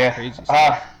stuff, dude. Yeah. Crazy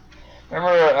stuff.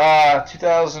 Remember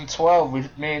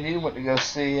 2012, me and you went to go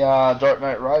see Dark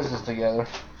Knight Rises together.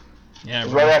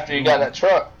 Yeah, right after you got that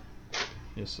truck.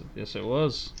 Yes, it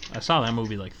was. I saw that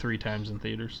movie like 3 times in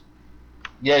theaters.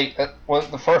 Yeah, was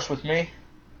it the first with me?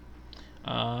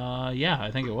 Yeah,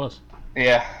 I think it was.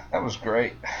 Yeah, that was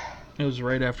great. It was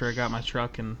right after I got my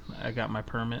truck and I got my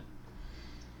permit.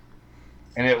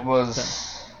 And it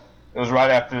was right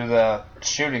after the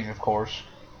shooting, of course.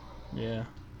 Yeah.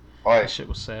 Like, that shit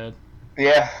was sad.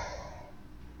 Yeah.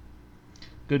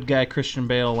 Good guy Christian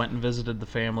Bale went and visited the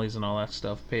families and all that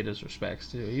stuff. Paid his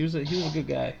respects too. He was a good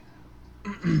guy.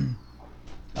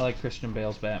 I like Christian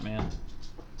Bale's Batman.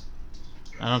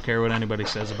 I don't care what anybody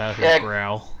says about his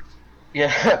growl.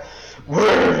 Yeah.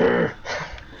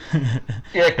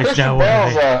 Yeah, Christian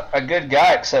Bale's a good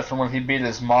guy except for when he beat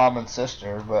his mom and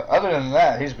sister. But other than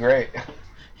that, he's great.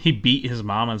 He beat his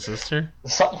mom and sister?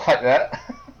 Something like that.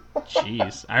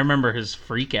 Jeez. I remember his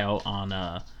freak out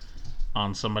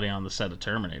on somebody on the set of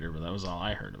Terminator, but that was all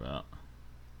I heard about.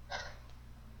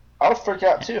 I would freak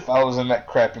out too if I was in that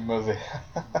crappy movie.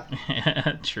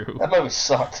 Yeah, true. That movie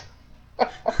sucked.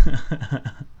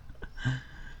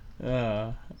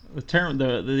 The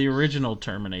original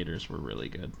Terminators were really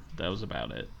good. That was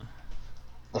about it.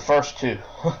 The first 2.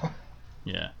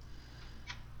 Yeah.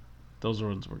 Those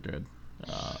ones were good.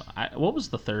 What was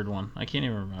the third one? I can't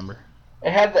even remember.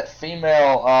 It had that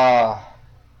female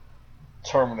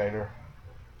Terminator.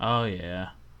 Oh, yeah.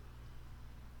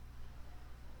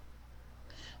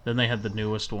 Then they had the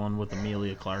newest one with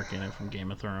Emilia Clarke in it from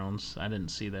Game of Thrones. I didn't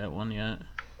see that one yet.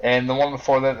 And the one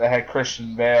before that had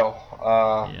Christian Bale.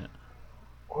 Yeah.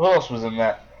 Who else was in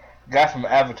that? Guy from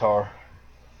Avatar.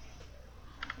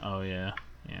 Oh, yeah.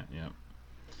 Yeah.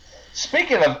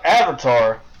 Speaking of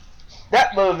Avatar,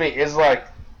 that movie is like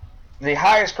the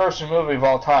highest grossing movie of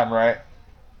all time, right?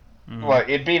 Mm-hmm. Like,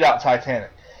 it beat out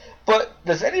Titanic. But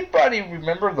does anybody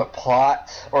remember the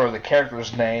plot or the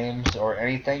characters' names or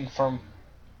anything from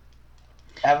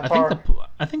Avatar?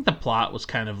 I think the plot was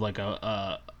kind of like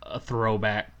a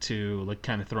throwback to like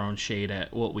kind of throwing shade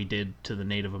at what we did to the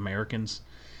Native Americans.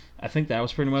 I think that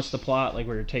was pretty much the plot. Like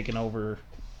we were taking over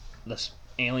this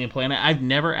alien planet. I've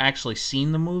never actually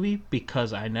seen the movie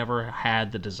because I never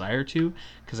had the desire to,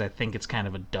 because I think it's kind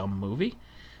of a dumb movie.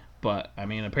 But I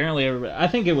mean, apparently, I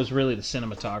think it was really the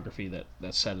cinematography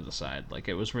that set it aside. Like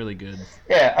it was really good.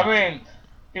 Yeah, I mean,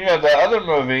 the other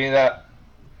movie that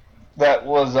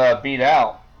was beat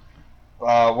out.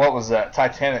 What was that?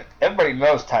 Titanic. Everybody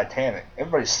knows Titanic.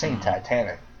 Everybody's seen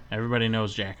Titanic. Everybody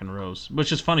knows Jack and Rose,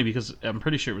 which is funny because I'm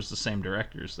pretty sure it was the same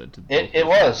directors that did. It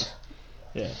was.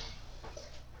 Yeah.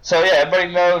 So yeah,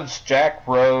 everybody knows Jack,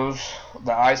 Rose,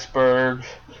 the iceberg,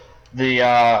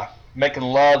 the making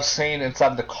love scene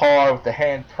inside the car with the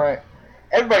handprint.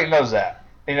 Everybody knows that,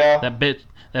 That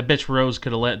bitch Rose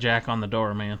could have let Jack on the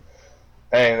door, man.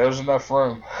 Hey, there was enough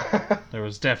room. There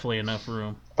was definitely enough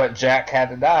room. But Jack had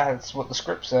to die. That's what the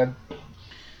script said.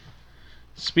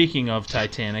 Speaking of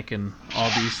Titanic and all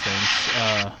these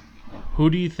things, who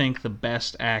do you think the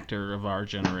best actor of our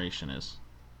generation is?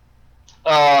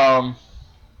 Tom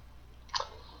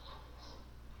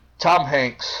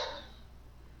Hanks,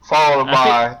 followed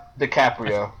by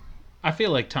DiCaprio. I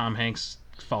feel like Tom Hanks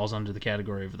falls under the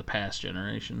category of the past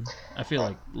generation. I feel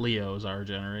like Leo is our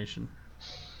generation.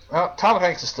 Well, Tom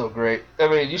Hanks is still great. I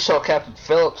mean, you saw Captain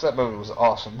Phillips. That movie was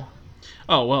awesome.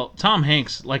 Oh, well, Tom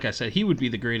Hanks, like I said, he would be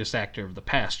the greatest actor of the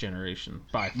past generation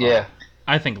by far. Yeah.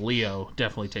 I think Leo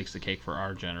definitely takes the cake for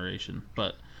our generation,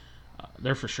 but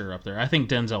they're for sure up there. I think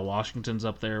Denzel Washington's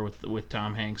up there with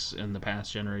Tom Hanks in the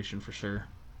past generation for sure.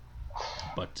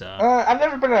 But I've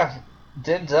never been a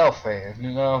Denzel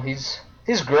fan.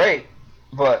 He's great,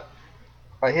 but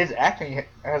like his acting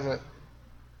hasn't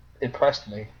impressed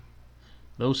me.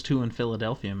 Those two in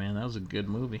Philadelphia, man, that was a good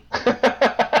movie.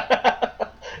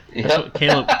 Yep.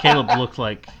 That's what Caleb looked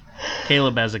like.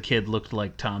 Caleb as a kid looked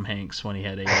like Tom Hanks when he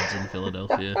had AIDS in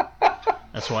Philadelphia.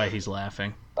 That's why he's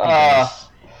laughing.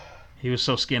 He was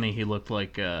so skinny he looked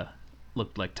like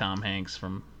Tom Hanks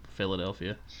from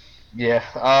Philadelphia.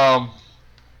 Yeah.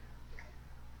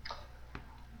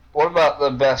 What about the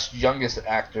best youngest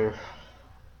actor?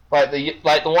 Like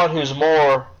the one who's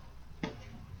more,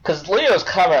 because Leo's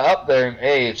kind of up there in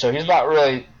age, so he's not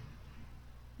really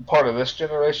part of this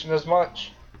generation as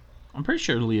much. I'm pretty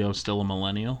sure Leo's still a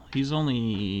millennial. He's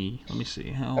only, let me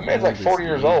see, how That man's like 40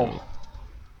 years Leo? old.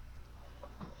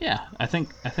 Yeah, I think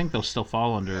they'll still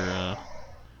fall under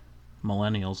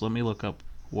millennials. Let me look up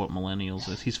what millennials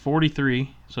is. He's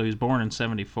 43, so he's born in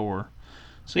 74.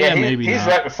 So yeah, maybe he's not.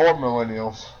 right before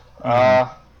millennials.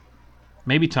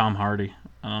 Maybe Tom Hardy.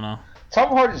 I don't know. Tom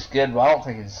Hardy's good, but I don't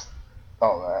think he's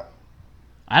all that.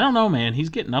 I don't know, man. He's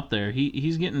getting up there.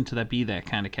 He's getting to that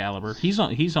kind of caliber. He's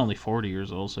only 40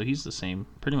 years old, so he's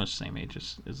pretty much the same age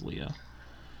as Leo.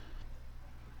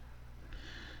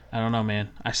 I don't know, man.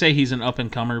 I say he's an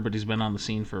up-and-comer, but he's been on the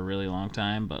scene for a really long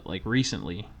time. But like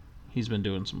recently, he's been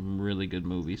doing some really good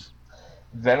movies.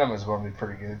 Venom is going to be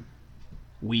pretty good.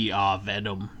 We are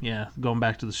Venom. Yeah, going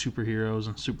back to the superheroes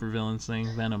and supervillains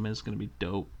thing, Venom is going to be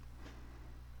dope.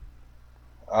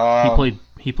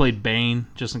 He played Bane,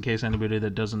 just in case anybody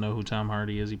that doesn't know who Tom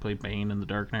Hardy is. He played Bane in The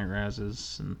Dark Knight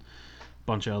Rises and a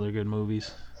bunch of other good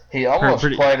movies. He almost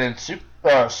played in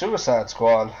Suicide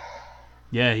Squad.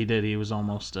 Yeah, he did. He was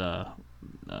almost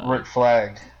Rick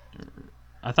Flag.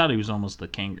 I thought he was almost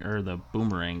the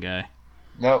boomerang guy.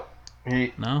 Nope.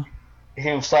 No?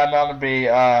 He was signed on to be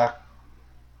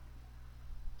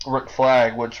Rick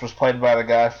Flag, which was played by the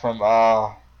guy from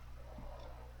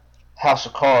House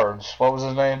of Cards. What was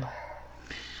his name?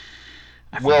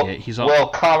 I forget. Will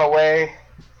Conaway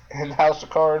in House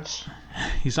of Cards.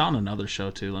 He's on another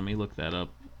show too. Let me look that up.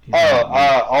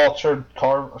 Altered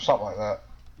Carbon or something like that.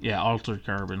 Yeah, Altered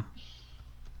Carbon.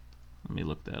 Let me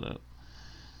look that up.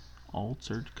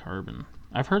 Altered Carbon.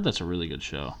 I've heard that's a really good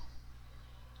show.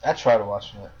 I tried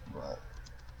watching it, but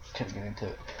couldn't get into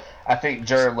it. I think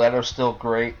Jared Leto's still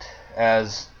great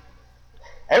as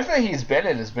everything he's been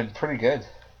in has been pretty good.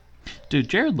 Dude,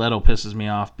 Jared Leto pisses me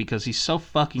off because he's so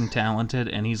fucking talented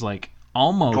and he's like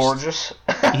almost gorgeous.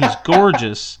 He's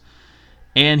gorgeous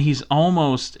and he's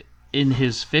almost in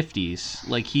his 50s.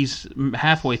 Like he's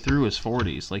halfway through his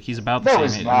 40s. Like he's about the same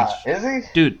age. No, he's not. Is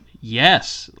he? Dude,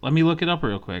 yes. Let me look it up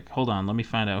real quick. Hold on. Let me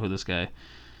find out who's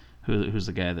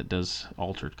the guy that does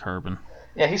Altered Carbon.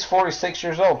 Yeah, he's 46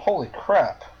 years old. Holy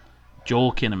crap.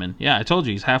 Joel Kinnaman. Yeah, I told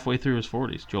you he's halfway through his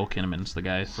 40s. Joel Kinnaman's the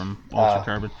guy from Altered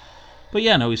Carbon. But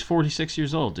yeah, no, he's 46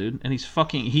 years old, dude. And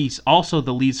he's also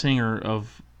the lead singer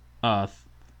of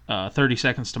 30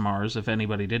 Seconds to Mars. If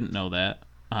anybody didn't know that,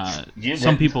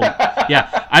 some people,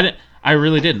 yeah, I didn't. I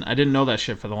really didn't. I didn't know that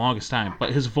shit for the longest time.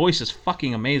 But his voice is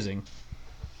fucking amazing.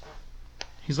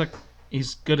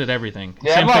 He's good at everything.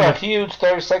 Yeah, I'm not a huge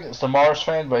 30 Seconds to Mars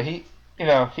fan, but he's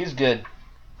good.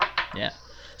 Yeah.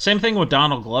 Same thing with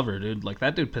Donald Glover, dude. Like,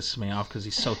 that dude pisses me off because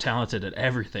he's so talented at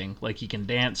everything. Like, he can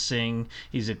dance, sing.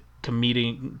 He's a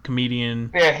comedian.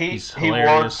 Yeah, he's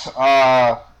hilarious. He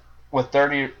worked with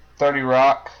 30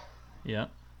 Rock. Yeah.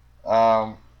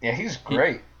 Yeah, he's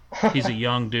great. He's a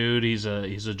young dude. He's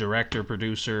a director,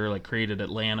 producer. Like, created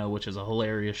Atlanta, which is a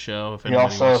hilarious show. He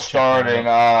also starred in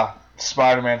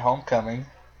Spider-Man: Homecoming.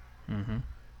 Mm-hmm.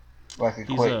 Like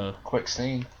a quick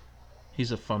scene.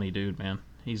 He's a funny dude, man.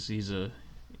 He's a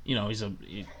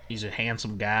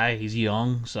handsome guy. He's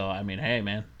young, so I mean, hey,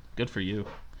 man, good for you.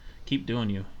 Keep doing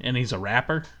you. And he's a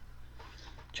rapper.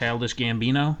 Childish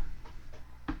Gambino.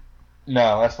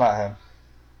 No, that's not him.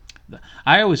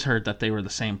 I always heard that they were the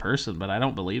same person, but I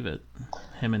don't believe it.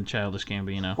 Him and Childish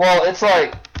Gambino. Well, it's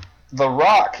like The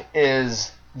Rock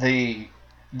is the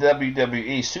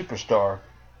WWE superstar,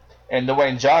 and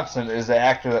Dwayne Johnson is the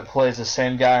actor that plays the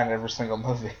same guy in every single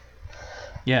movie.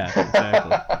 Yeah,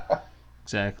 exactly.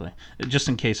 Exactly. Just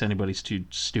in case anybody's too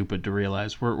stupid to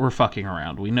realize, we're fucking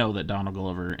around. We know that Donald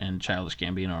Glover and Childish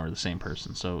Gambino are the same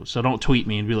person. So don't tweet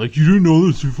me and be like, you didn't know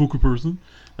this is a fucking person.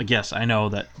 Like, yes, I know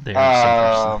that they're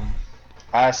the same person.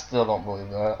 I still don't believe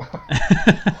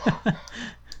that.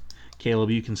 Caleb,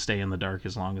 you can stay in the dark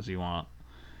as long as you want.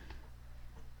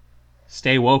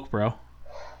 Stay woke, bro.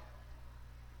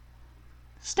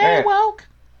 Stay woke.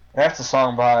 That's a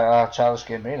song by Childish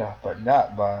Gambino, but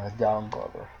not by Donald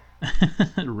Glover.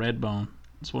 Redbone.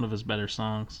 It's one of his better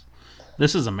songs.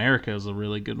 This Is America is a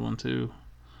really good one, too.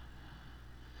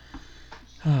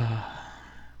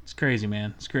 It's crazy,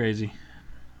 man. It's crazy.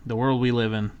 The world we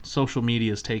live in, social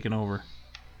media is taking over.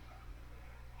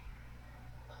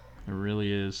 It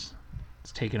really is.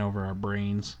 It's taking over our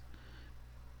brains.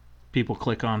 People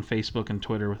click on Facebook and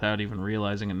Twitter without even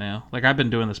realizing it now. Like, I've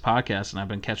been doing this podcast, and I've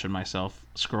been catching myself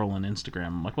scrolling Instagram.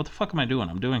 I'm like, what the fuck am I doing?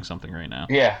 I'm doing something right now.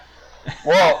 Yeah.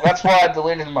 Well, that's why I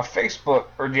deleted my Facebook,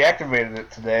 or deactivated it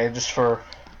today, just for,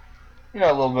 a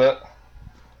little bit.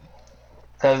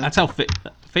 That's how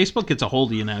Facebook gets a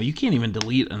hold of you now. You can't even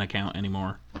delete an account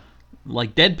anymore.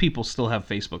 Like, dead people still have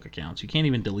Facebook accounts. You can't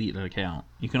even delete an account.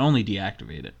 You can only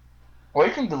deactivate it. Well,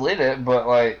 you can delete it,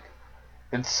 but,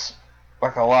 it's,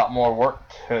 a lot more work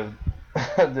to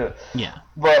do. Yeah.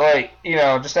 But,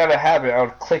 just out of habit, I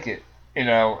would click it,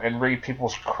 and read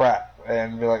people's crap,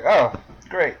 and be like, oh,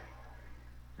 great.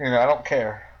 I don't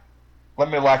care. Let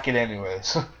me like it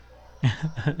anyways.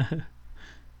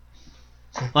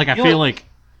 Like, I feel like...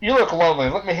 You look lonely.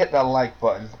 Let me hit that like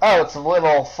button. Oh, it's a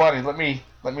little funny. Let me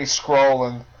scroll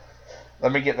and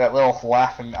let me get that little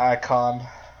laughing icon.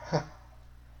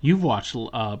 You've watched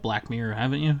Black Mirror,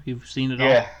 haven't you? You've seen it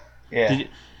all? Yeah.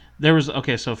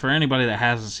 Okay, so for anybody that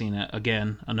hasn't seen it,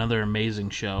 again, another amazing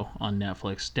show on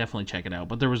Netflix. Definitely check it out.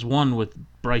 But there was one with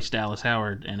Bryce Dallas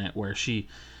Howard in it where she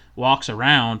walks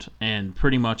around and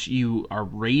pretty much you are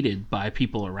rated by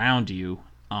people around you,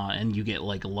 and you get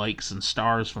likes and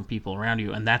stars from people around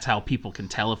you, and that's how people can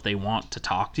tell if they want to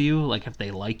talk to you, like if they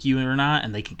like you or not,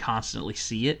 and they can constantly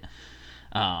see it,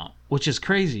 which is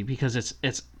crazy because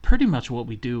it's pretty much what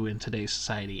we do in today's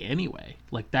society anyway.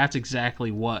 Like, that's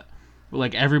exactly what,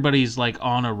 everybody's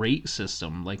on a rate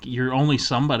system. Like, you're only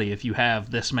somebody if you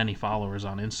have this many followers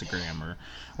on Instagram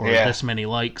or this many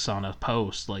likes on a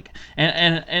post.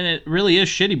 And it really is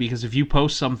shitty because if you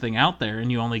post something out there and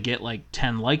you only get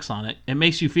 10 likes on it, it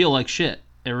makes you feel like shit.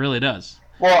 It really does.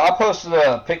 Well, I posted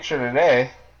a picture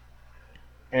today.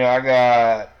 I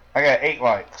got 8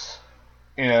 likes.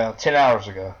 10 hours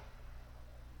ago.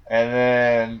 And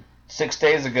then 6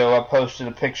 days ago, I posted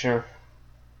a picture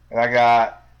and I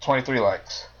got 23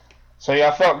 likes. So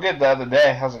I felt good the other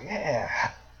day. I was like,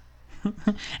 yeah.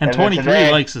 and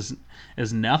 23 likes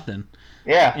is nothing.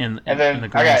 Yeah. In the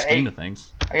grand scheme of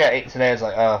things. I got 8 today. I was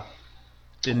like, oh.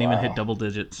 Didn't even hit double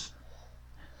digits.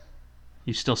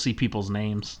 You still see people's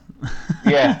names.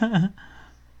 Yeah.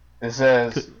 It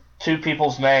says 2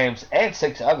 people's names and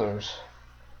 6 others.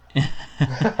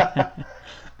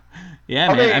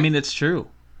 Yeah, man. I mean, it's true.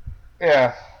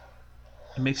 Yeah.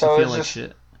 It makes you feel like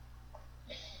shit.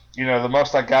 The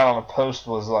most I got on a post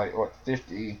was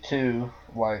 52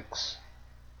 likes.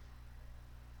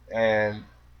 And,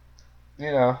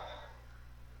 it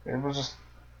was just,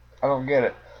 I don't get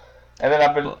it. And then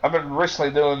I've been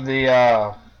recently doing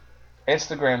the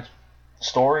Instagram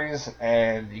stories,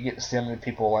 and you get to see how many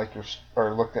people like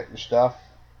or looked at your stuff.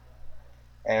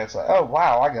 And it's like, oh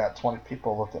wow, I got 20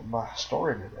 people look at my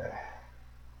story today,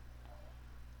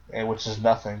 and which is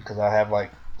nothing because I have like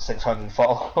 600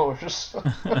 followers.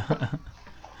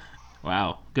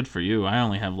 Wow, good for you. I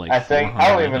only have like I think I 400,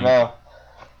 don't I even think. know.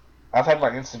 I've had my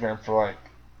Instagram for like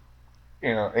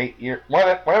 8 years.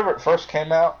 Whenever it first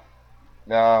came out,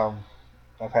 um,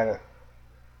 I've had it.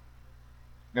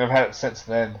 I've had it since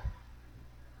then.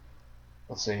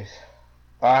 Let's see.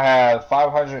 I have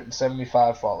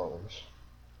 575 followers.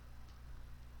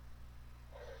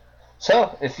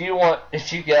 So if you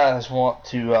guys want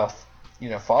to,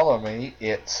 follow me,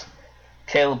 it's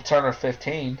Caleb Turner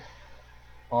 15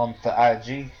 on the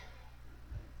IG.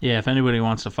 Yeah, if anybody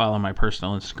wants to follow my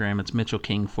personal Instagram, it's Mitchell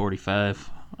King 45.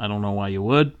 I don't know why you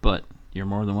would, but you're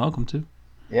more than welcome to.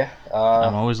 Yeah.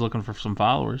 I'm always looking for some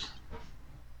followers.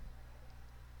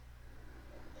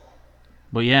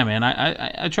 But yeah, man,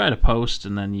 I try to post,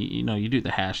 and then you do the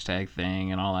hashtag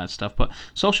thing and all that stuff. But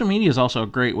social media is also a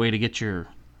great way to get your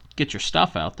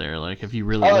stuff out there. Like if you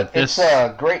really like it's this,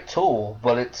 a great tool,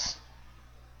 but it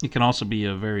can also be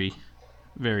a very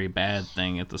very bad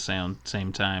thing at the same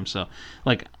time. So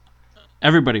like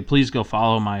everybody, please go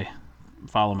follow my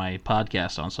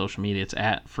podcast on social media. It's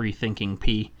at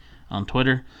FreethinKingP on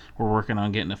Twitter. We're working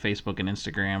on getting to Facebook and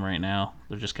Instagram right now.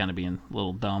 They're just kind of being a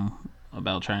little dumb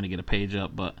about trying to get a page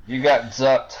up, but you got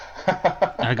zucked.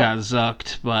 I got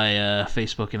zucked by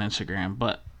Facebook and Instagram.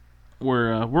 But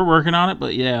we're working on it.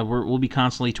 But yeah, we'll be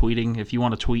constantly tweeting. If you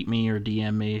want to tweet me or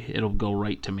DM me, it'll go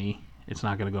right to me. It's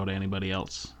not going to go to anybody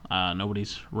else.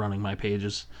 Nobody's running my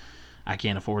pages. I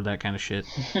can't afford that kind of shit.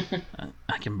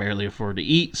 I can barely afford to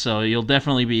eat, so you'll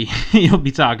definitely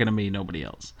be talking to me, nobody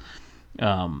else.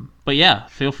 But yeah,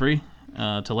 feel free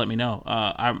to let me know.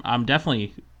 I'm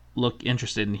definitely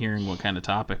interested in hearing what kind of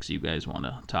topics you guys want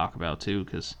to talk about too,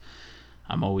 because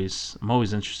I'm always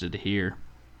interested to hear.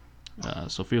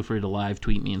 So feel free to live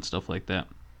tweet me and stuff like that.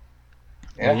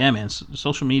 Yeah, well, yeah, man.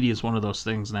 Social media is one of those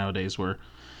things nowadays where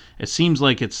it seems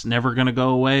like it's never going to go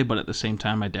away, but at the same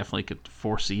time, I definitely could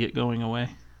foresee it going away.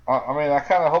 I mean, I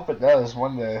kind of hope it does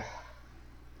one day.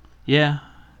 Yeah,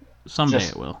 someday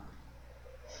it will.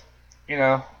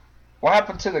 What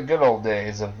happened to the good old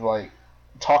days of, like,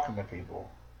 talking to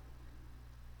people?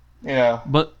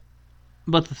 But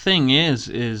the thing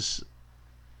is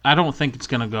I don't think it's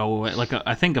gonna go away. Like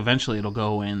I think eventually it'll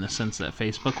go away in the sense that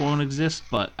Facebook won't exist.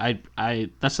 But I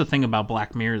that's the thing about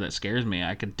Black Mirror that scares me.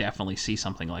 I could definitely see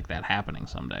something like that happening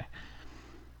someday,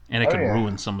 and it could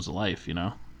ruin someone's life.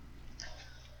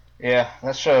 Yeah,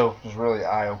 that show is really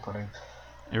eye-opening.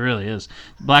 It really is.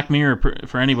 Black Mirror,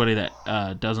 for anybody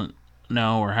that doesn't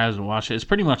know or hasn't watched it, it's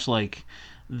pretty much like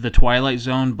the Twilight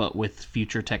Zone, but with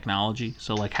future technology.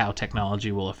 So like how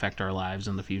technology will affect our lives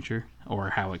in the future, or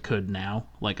how it could now.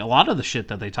 Like a lot of the shit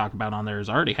that they talk about on there is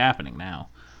already happening now.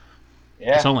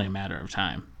 Yeah. It's only a matter of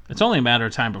time. It's only a matter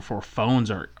of time before phones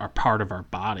are part of our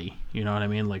body. You know what I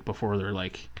mean? Like before they're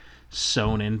like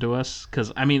sewn into us.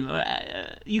 Because I mean,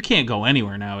 you can't go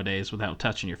anywhere nowadays without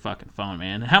touching your fucking phone,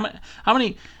 man. How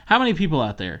many people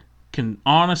out there can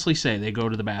honestly say they go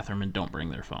to the bathroom and don't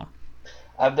bring their phone?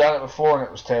 I've done it before and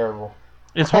it was terrible.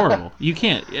 It's horrible. You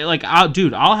can't, like,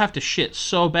 I'll have to shit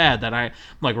so bad that I'm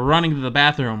like running to the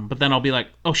bathroom, but then I'll be like,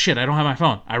 oh shit, I don't have my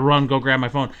phone. I run, go grab my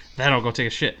phone, then I'll go take a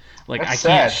shit. Like, That's I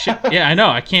can't sad. shit. Yeah, I know.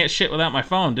 I can't shit without my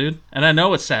phone, dude. And I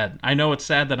know it's sad. I know it's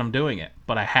sad that I'm doing it,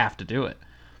 but I have to do it.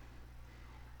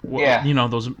 Yeah.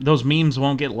 Those memes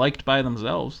won't get liked by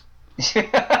themselves.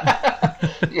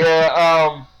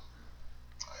 Yeah.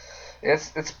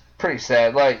 It's pretty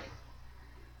sad. Like,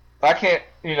 I can't.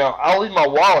 I'll leave my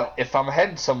wallet if I'm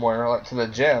heading somewhere, like to the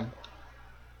gym,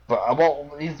 but I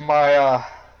won't leave my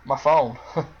my phone.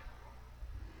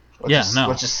 Which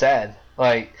is sad.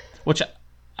 Like, which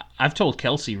I've told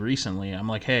Kelsey recently. I'm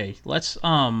like, hey, let's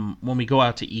when we go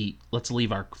out to eat, let's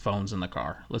leave our phones in the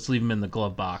car. Let's leave them in the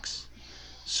glove box,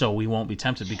 so we won't be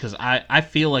tempted. Because I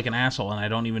feel like an asshole, and I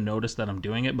don't even notice that I'm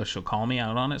doing it. But she'll call me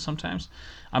out on it sometimes.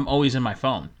 I'm always in my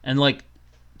phone, and like,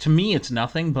 to me, it's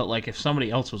nothing. But like, if somebody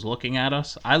else was looking at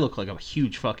us, I look like a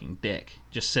huge fucking dick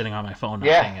just sitting on my phone,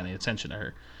 not paying any attention to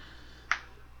her.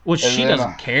 Which she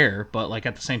doesn't care, but like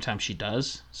at the same time she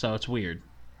does, so it's weird.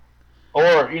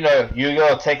 Or, you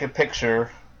go take a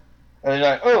picture and you're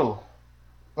like, oh,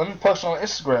 let me post on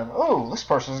Instagram. Oh, this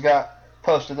person's got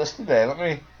posted this today. Let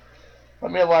me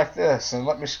like this and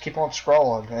let me keep on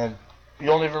scrolling, and you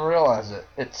don't even realize it.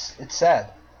 It's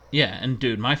sad. Yeah, and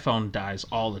dude, my phone dies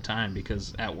all the time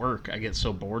because at work I get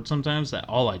so bored sometimes that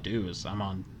all I do is I'm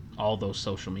on all those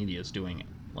social medias doing it.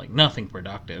 Like nothing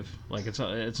productive. Like it's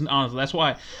honestly,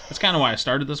 that's kind of why I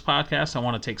started this podcast. I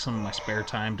want to take some of my spare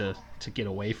time to get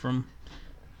away from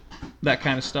that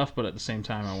kind of stuff, but at the same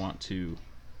time, I want to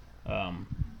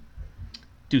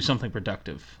do something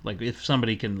productive. Like if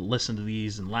somebody can listen to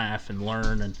these and laugh and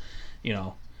learn and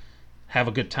have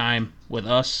a good time with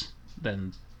us,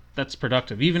 then that's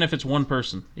productive. Even if it's one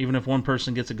person, even if one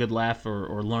person gets a good laugh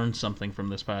or learns something from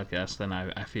this podcast, then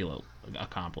I feel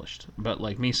accomplished. But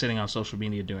like me sitting on social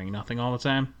media doing nothing all the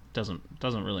time doesn't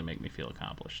really make me feel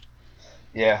accomplished.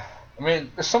 Yeah. I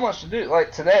mean, there's so much to do.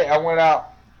 Like today, I went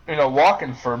out,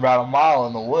 walking for about a mile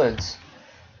in the woods.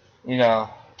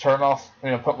 Turn off,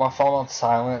 put my phone on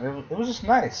silent. It was just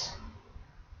nice.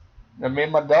 And me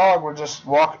and my dog were just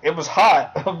walking. It was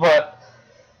hot, but,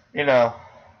 me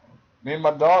and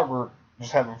my dog were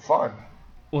just having fun.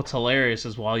 What's hilarious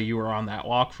is while you were on that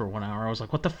walk for 1 hour, I was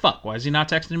like, what the fuck? Why is he not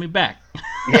texting me back?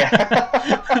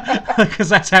 Yeah. Because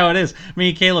that's how it is. Me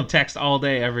and Caleb text all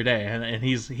day, every day, and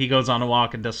he goes on a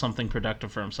walk and does something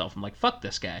productive for himself. I'm like, fuck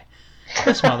this guy.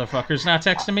 This motherfucker's not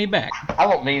texting me back. I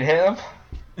don't need him.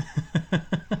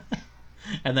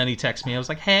 And then he texts me. I was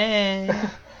like, hey.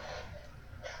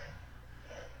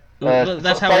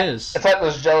 That's how it is. It's like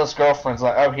those jealous girlfriends.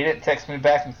 Like, oh, he didn't text me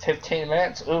back in 15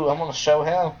 minutes. Ooh, I'm going to show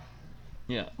him.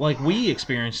 Yeah, like we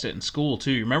experienced it in school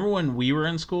too. You remember when we were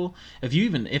in school? If you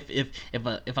even if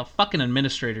a fucking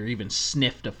administrator even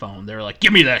sniffed a phone, they were like,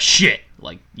 "Give me that shit!"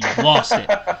 Like you lost it.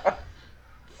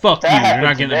 Fuck That you! You're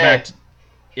not getting today. it back.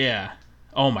 Yeah.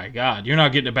 Oh my god, you're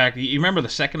not getting it back. You remember the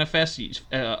second offense?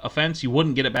 You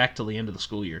wouldn't get it back till the end of the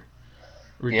school year.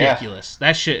 Ridiculous. Yeah.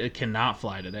 That shit cannot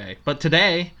fly today. But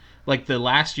today, like the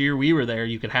last year we were there,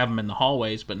 you could have them in the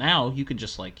hallways. But now you could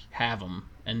just like have them.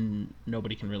 And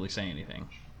nobody can really say anything.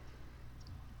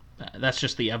 That's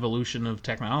just the evolution of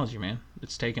technology, man.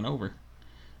 It's taken over.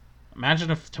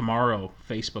 Imagine if tomorrow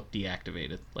Facebook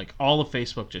deactivated. Like, all of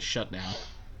Facebook just shut down.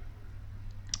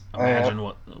 Imagine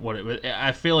what it would...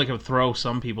 I feel like it would throw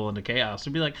some people into chaos.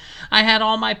 It'd be like, I had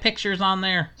all my pictures on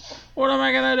there. What am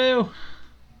I going to do?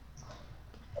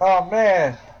 Oh,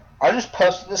 man. I just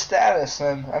posted a status,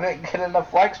 and I didn't get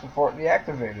enough likes before it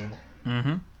deactivated.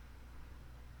 Mm-hmm.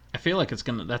 I feel like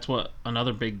that's what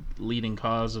another big leading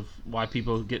cause of why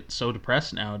people get so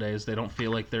depressed nowadays. They don't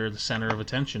feel like they're the center of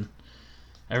attention.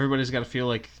 Everybody's got to feel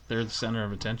like they're the center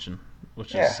of attention,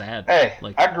 which is sad. Hey,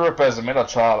 like, I grew up as a middle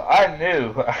child. I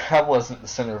knew I wasn't the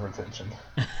center of attention.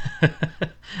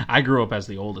 I grew up as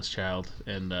the oldest child,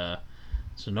 and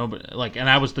so nobody and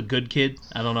I was the good kid.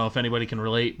 I don't know if anybody can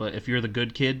relate, but if you're the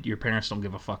good kid, your parents don't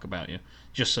give a fuck about you.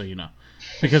 Just so you know.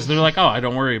 Because they're like, oh, I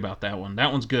don't worry about that one.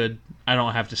 That one's good. I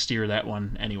don't have to steer that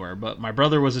one anywhere. But my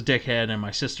brother was a dickhead, and my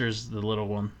sister's the little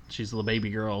one. She's the little baby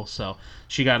girl, so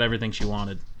she got everything she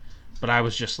wanted. But I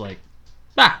was just like,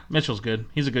 Mitchell's good.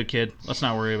 He's a good kid. Let's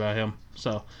not worry about him.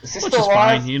 So, is he which still is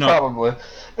alive? fine, Probably.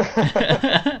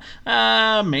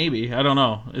 Maybe. I don't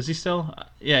know. Is he still?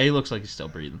 Yeah, he looks like he's still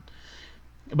breathing.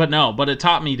 But it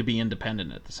taught me to be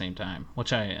independent at the same time,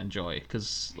 which I enjoy,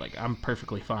 because I'm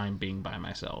perfectly fine being by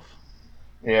myself.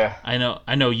 Yeah.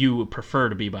 I know you would prefer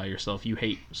to be by yourself. You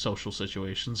hate social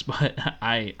situations, but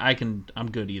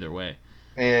I'm good either way.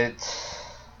 I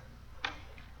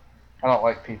don't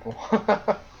like people.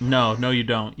 No, you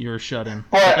don't. You're shut in.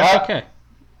 But that's okay.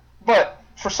 But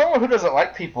for someone who doesn't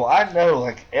like people, I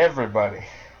know everybody.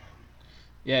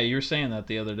 Yeah, you were saying that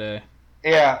the other day.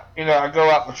 Yeah, I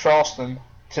go out to Charleston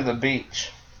to the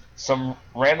beach, some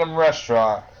random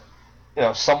restaurant.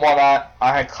 Someone I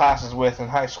had classes with in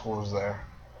high school was there.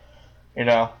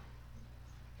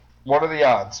 What are the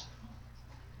odds?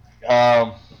 If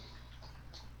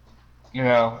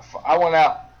I went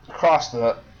out across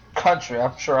the country,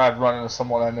 I'm sure I'd run into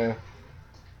someone I knew.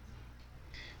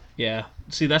 Yeah.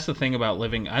 See, that's the thing about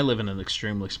living. I live in an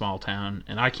extremely small town,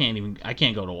 and I can't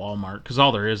go to Walmart because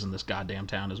all there is in this goddamn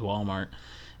town is Walmart.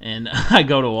 And I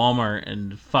go to Walmart,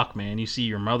 and fuck, man, you see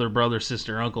your mother, brother,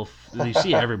 sister, uncle. You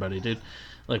see everybody, dude.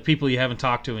 Like, people you haven't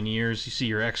talked to in years. You see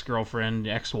your ex-girlfriend,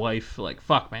 ex-wife. Like,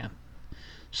 fuck, man.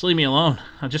 Just leave me alone.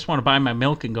 I just want to buy my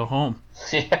milk and go home.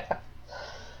 Yeah.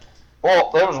 Well,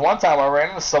 there was one time I ran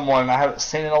into someone I haven't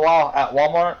seen in a while at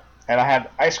Walmart, and I had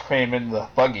ice cream in the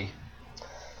buggy.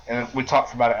 And we talked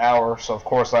for about an hour, so of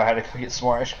course I had to get some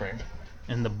more ice cream.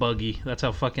 In the buggy. That's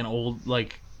how fucking old,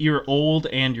 you're old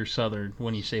and you're southern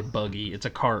when you say buggy. It's a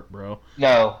cart, bro.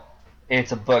 No,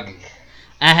 it's a buggy.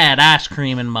 I had ice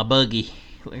cream in my buggy.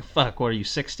 Like, fuck, what are you,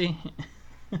 60?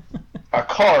 A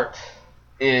cart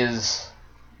is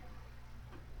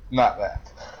not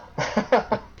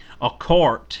that. A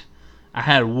cart. I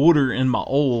had water in my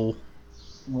oil.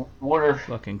 Water.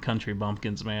 Fucking country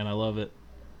bumpkins, man. I love it.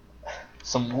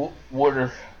 Some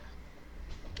water.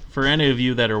 for any of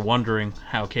you that are wondering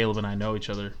how Caleb and I know each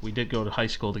other, we did go to high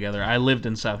school together. I lived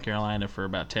in South Carolina for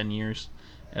about 10 years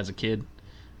as a kid.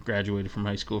 Graduated from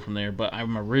high school from there, but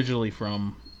I'm originally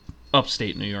from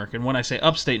upstate New York. And when I say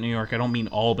upstate New York, I don't mean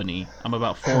Albany. I'm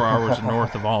about 4 hours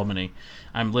north of Albany.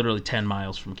 I'm literally 10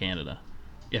 miles from Canada,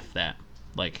 if that.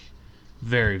 Like,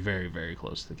 very, very, very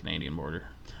close to the Canadian border.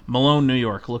 Malone, New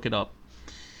York. Look it up.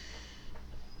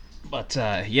 But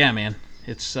yeah, man,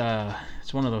 it's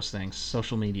one of those things.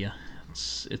 Social media,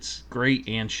 it's great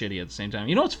and shitty at the same time.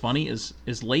 You know what's funny is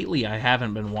lately I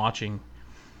haven't been watching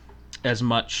as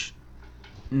much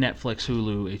Netflix,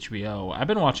 Hulu, HBO. I've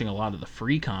been watching a lot of the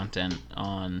free content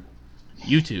on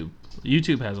YouTube.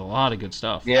 YouTube has a lot of good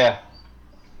stuff. Yeah.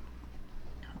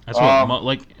 That's what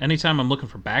like anytime I'm looking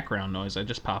for background noise, I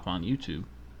just pop on YouTube.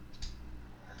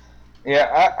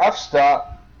 Yeah, I've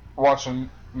stopped watching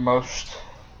most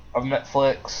of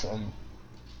Netflix,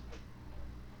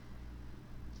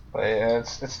 but yeah,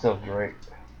 it's still great.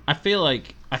 I feel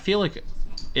like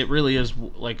it really is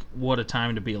like what a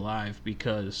time to be alive,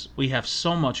 because we have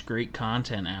so much great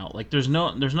content out. Like there's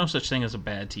no such thing as a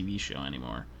bad TV show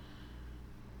anymore.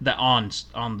 That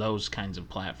on those kinds of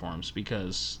platforms,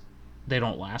 because they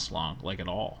don't last long, like at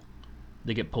all.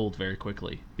 They get pulled very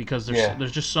quickly because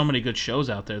there's just so many good shows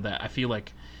out there that I feel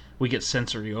like we get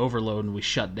sensory overload and we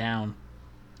shut down.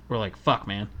 We're like, fuck,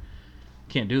 man,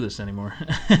 can't do this anymore.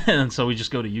 And so we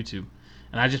just go to YouTube,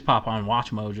 and I just pop on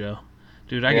Watch Mojo.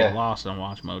 Dude, I get lost on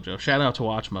Watch Mojo. Shout out to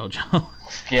Watch Mojo.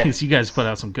 Yeah. Because you guys put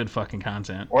out some good fucking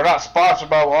content. We're not sponsored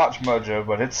by Watch Mojo,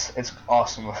 but it's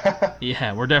awesome.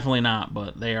 Yeah, we're definitely not,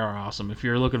 but they are awesome. If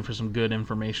you're looking for some good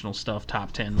informational stuff,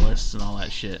 top 10 lists and all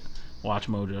that shit, Watch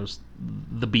Mojo's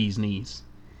the bee's knees.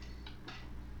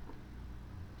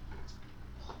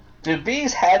 Do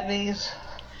bees have knees?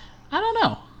 I don't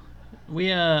know. We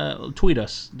tweet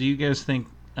us. Do you guys think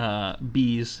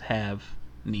bees have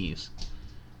knees?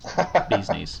 Bees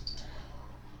knees.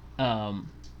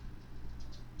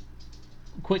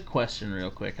 Quick question, real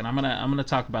quick, and I'm gonna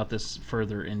talk about this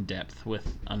further in depth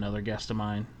with another guest of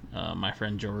mine, my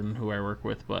friend Jordan, who I work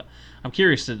with. But I'm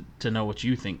curious to know what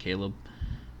you think, Caleb.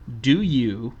 Do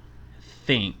you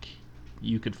think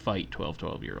you could fight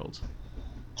 12-year-olds?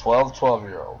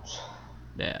 12-year-olds.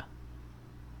 Yeah.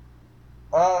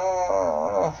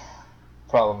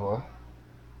 Probably.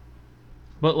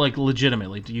 But like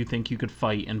legitimately, do you think you could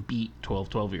fight and beat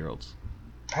 12-year-olds?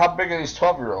 How big are these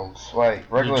 12-year-olds? Like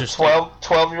regular Just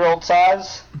 12-year-old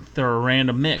size? They're a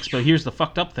random mix. But here's the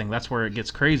fucked up thing. That's where it gets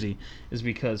crazy. Is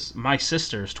because my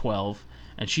sister's 12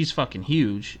 and she's fucking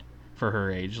huge for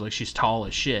her age. Like she's tall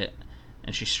as shit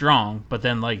and she's strong. But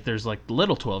then like there's like the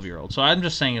little 12-year-old. So I'm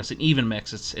just saying it's an even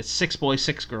mix. It's 6 boys,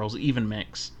 6 girls, even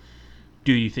mix.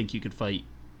 Do you think you could fight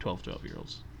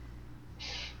 12-year-olds?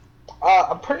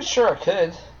 I'm pretty sure I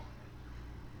could.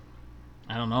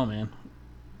 I don't know, man.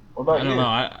 What about you? I don't know.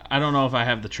 I don't know if I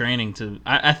have the training to.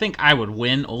 I think I would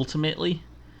win ultimately,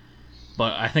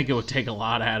 but I think it would take a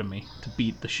lot out of me to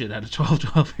beat the shit out of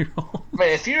 12-year-olds. Man,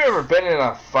 if you've ever been in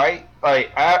a fight,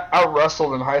 like I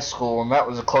wrestled in high school, and that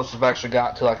was the closest I've actually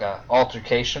got to like a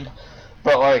altercation.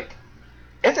 But like,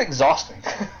 it's exhausting.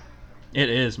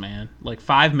 It is, man. Like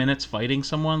 5 minutes fighting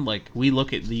someone. Like we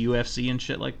look at the UFC and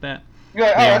shit like that. You're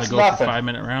like, They only that's go nothing. for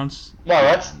 5-minute rounds.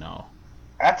 No,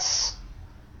 that's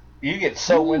you get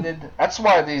so winded. That's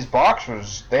why these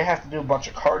boxers, they have to do a bunch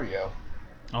of cardio.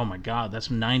 Oh my god, that's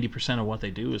 90% of what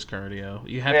they do is cardio.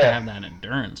 You have to have that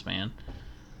endurance, man.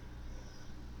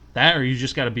 That, or you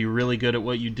just got to be really good at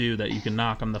what you do that you can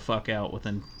knock them the fuck out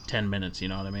within 10 minutes. You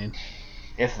know what I mean?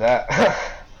 If that.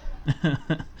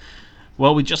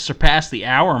 Well, we just surpassed the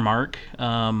hour mark.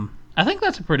 I think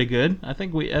that's pretty good. I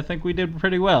think we did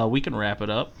pretty well. We can wrap it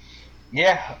up.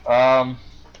 Yeah.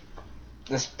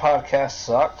 This podcast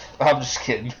sucked. I'm just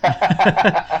kidding.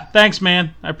 Thanks,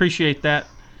 man. I appreciate that.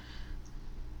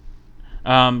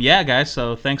 Yeah, guys.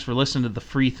 So thanks for listening to the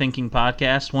Free Thinking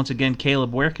Podcast. Once again,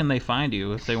 Caleb, where can they find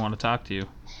you if they want to talk to you?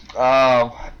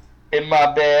 In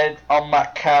my bed, on my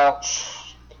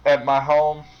couch, at my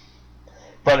home.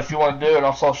 But if you want to do it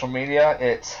on social media,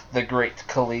 it's The Great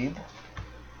Khalib.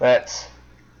 That's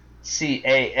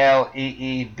Caleeb.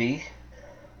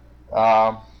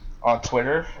 On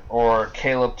Twitter, or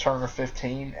Caleb Turner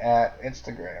 15 at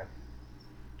Instagram.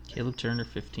 Caleb Turner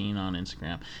 15 on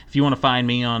Instagram. If you want to find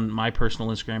me on my personal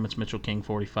Instagram, it's Mitchell King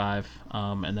 45.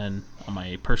 And then on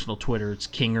my personal Twitter, it's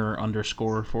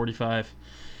Kinger_45.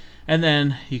 And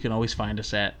then you can always find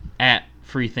us at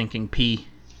FreethinkingP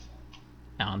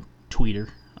on Twitter.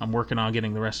 I'm working on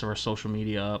getting the rest of our social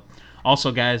media up.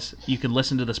 Also, guys, you can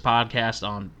listen to this podcast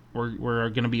on. We're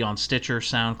going to be on Stitcher,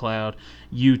 SoundCloud,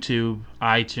 YouTube,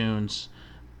 iTunes,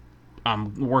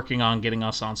 I'm working on getting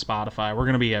us on Spotify. We're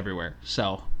going to be everywhere.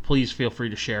 So please feel free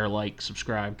to share, like,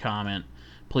 subscribe, comment.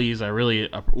 Please, I really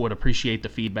would appreciate the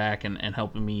feedback and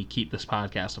helping me keep this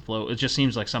podcast afloat. It just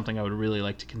seems like something I would really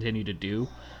like to continue to do.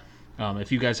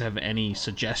 If you guys have any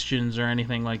suggestions or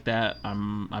anything like that,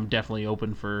 I'm definitely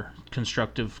open for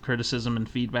constructive criticism and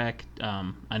feedback.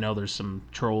 I know there's some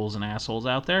trolls and assholes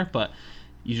out there, but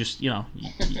you just, you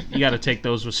got to take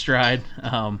those with stride.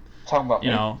 Talking about me.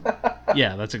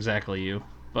 Yeah, that's exactly you.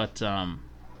 But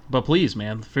please,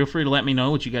 man, feel free to let me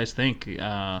know what you guys think.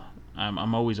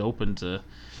 I'm always open to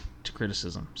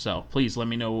criticism. So please let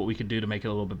me know what we could do to make it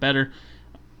a little bit better.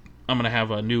 I'm going to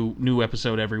have a new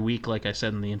episode every week, like I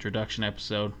said in the introduction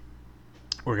episode.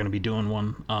 We're going to be doing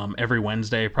one every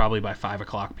Wednesday, probably by 5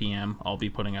 o'clock p.m. I'll be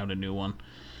putting out a new one.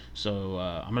 So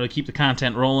I'm going to keep the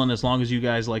content rolling as long as you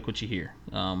guys like what you hear.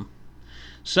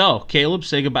 So, Caleb,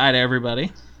 say goodbye to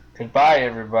everybody. Goodbye,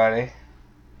 everybody.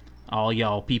 All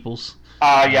y'all peoples.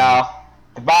 All y'all.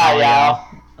 Goodbye,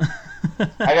 y'all.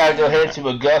 I got to go head to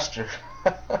Augusta.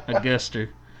 Augusta.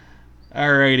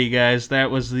 Alrighty, guys,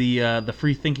 that was the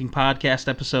Free Thinking Podcast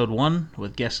episode 1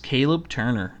 with guest Caleb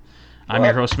Turner. I'm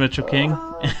your host, Mitchell King.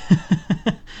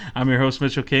 I'm your host,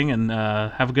 Mitchell King, and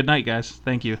have a good night, guys.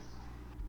 Thank you.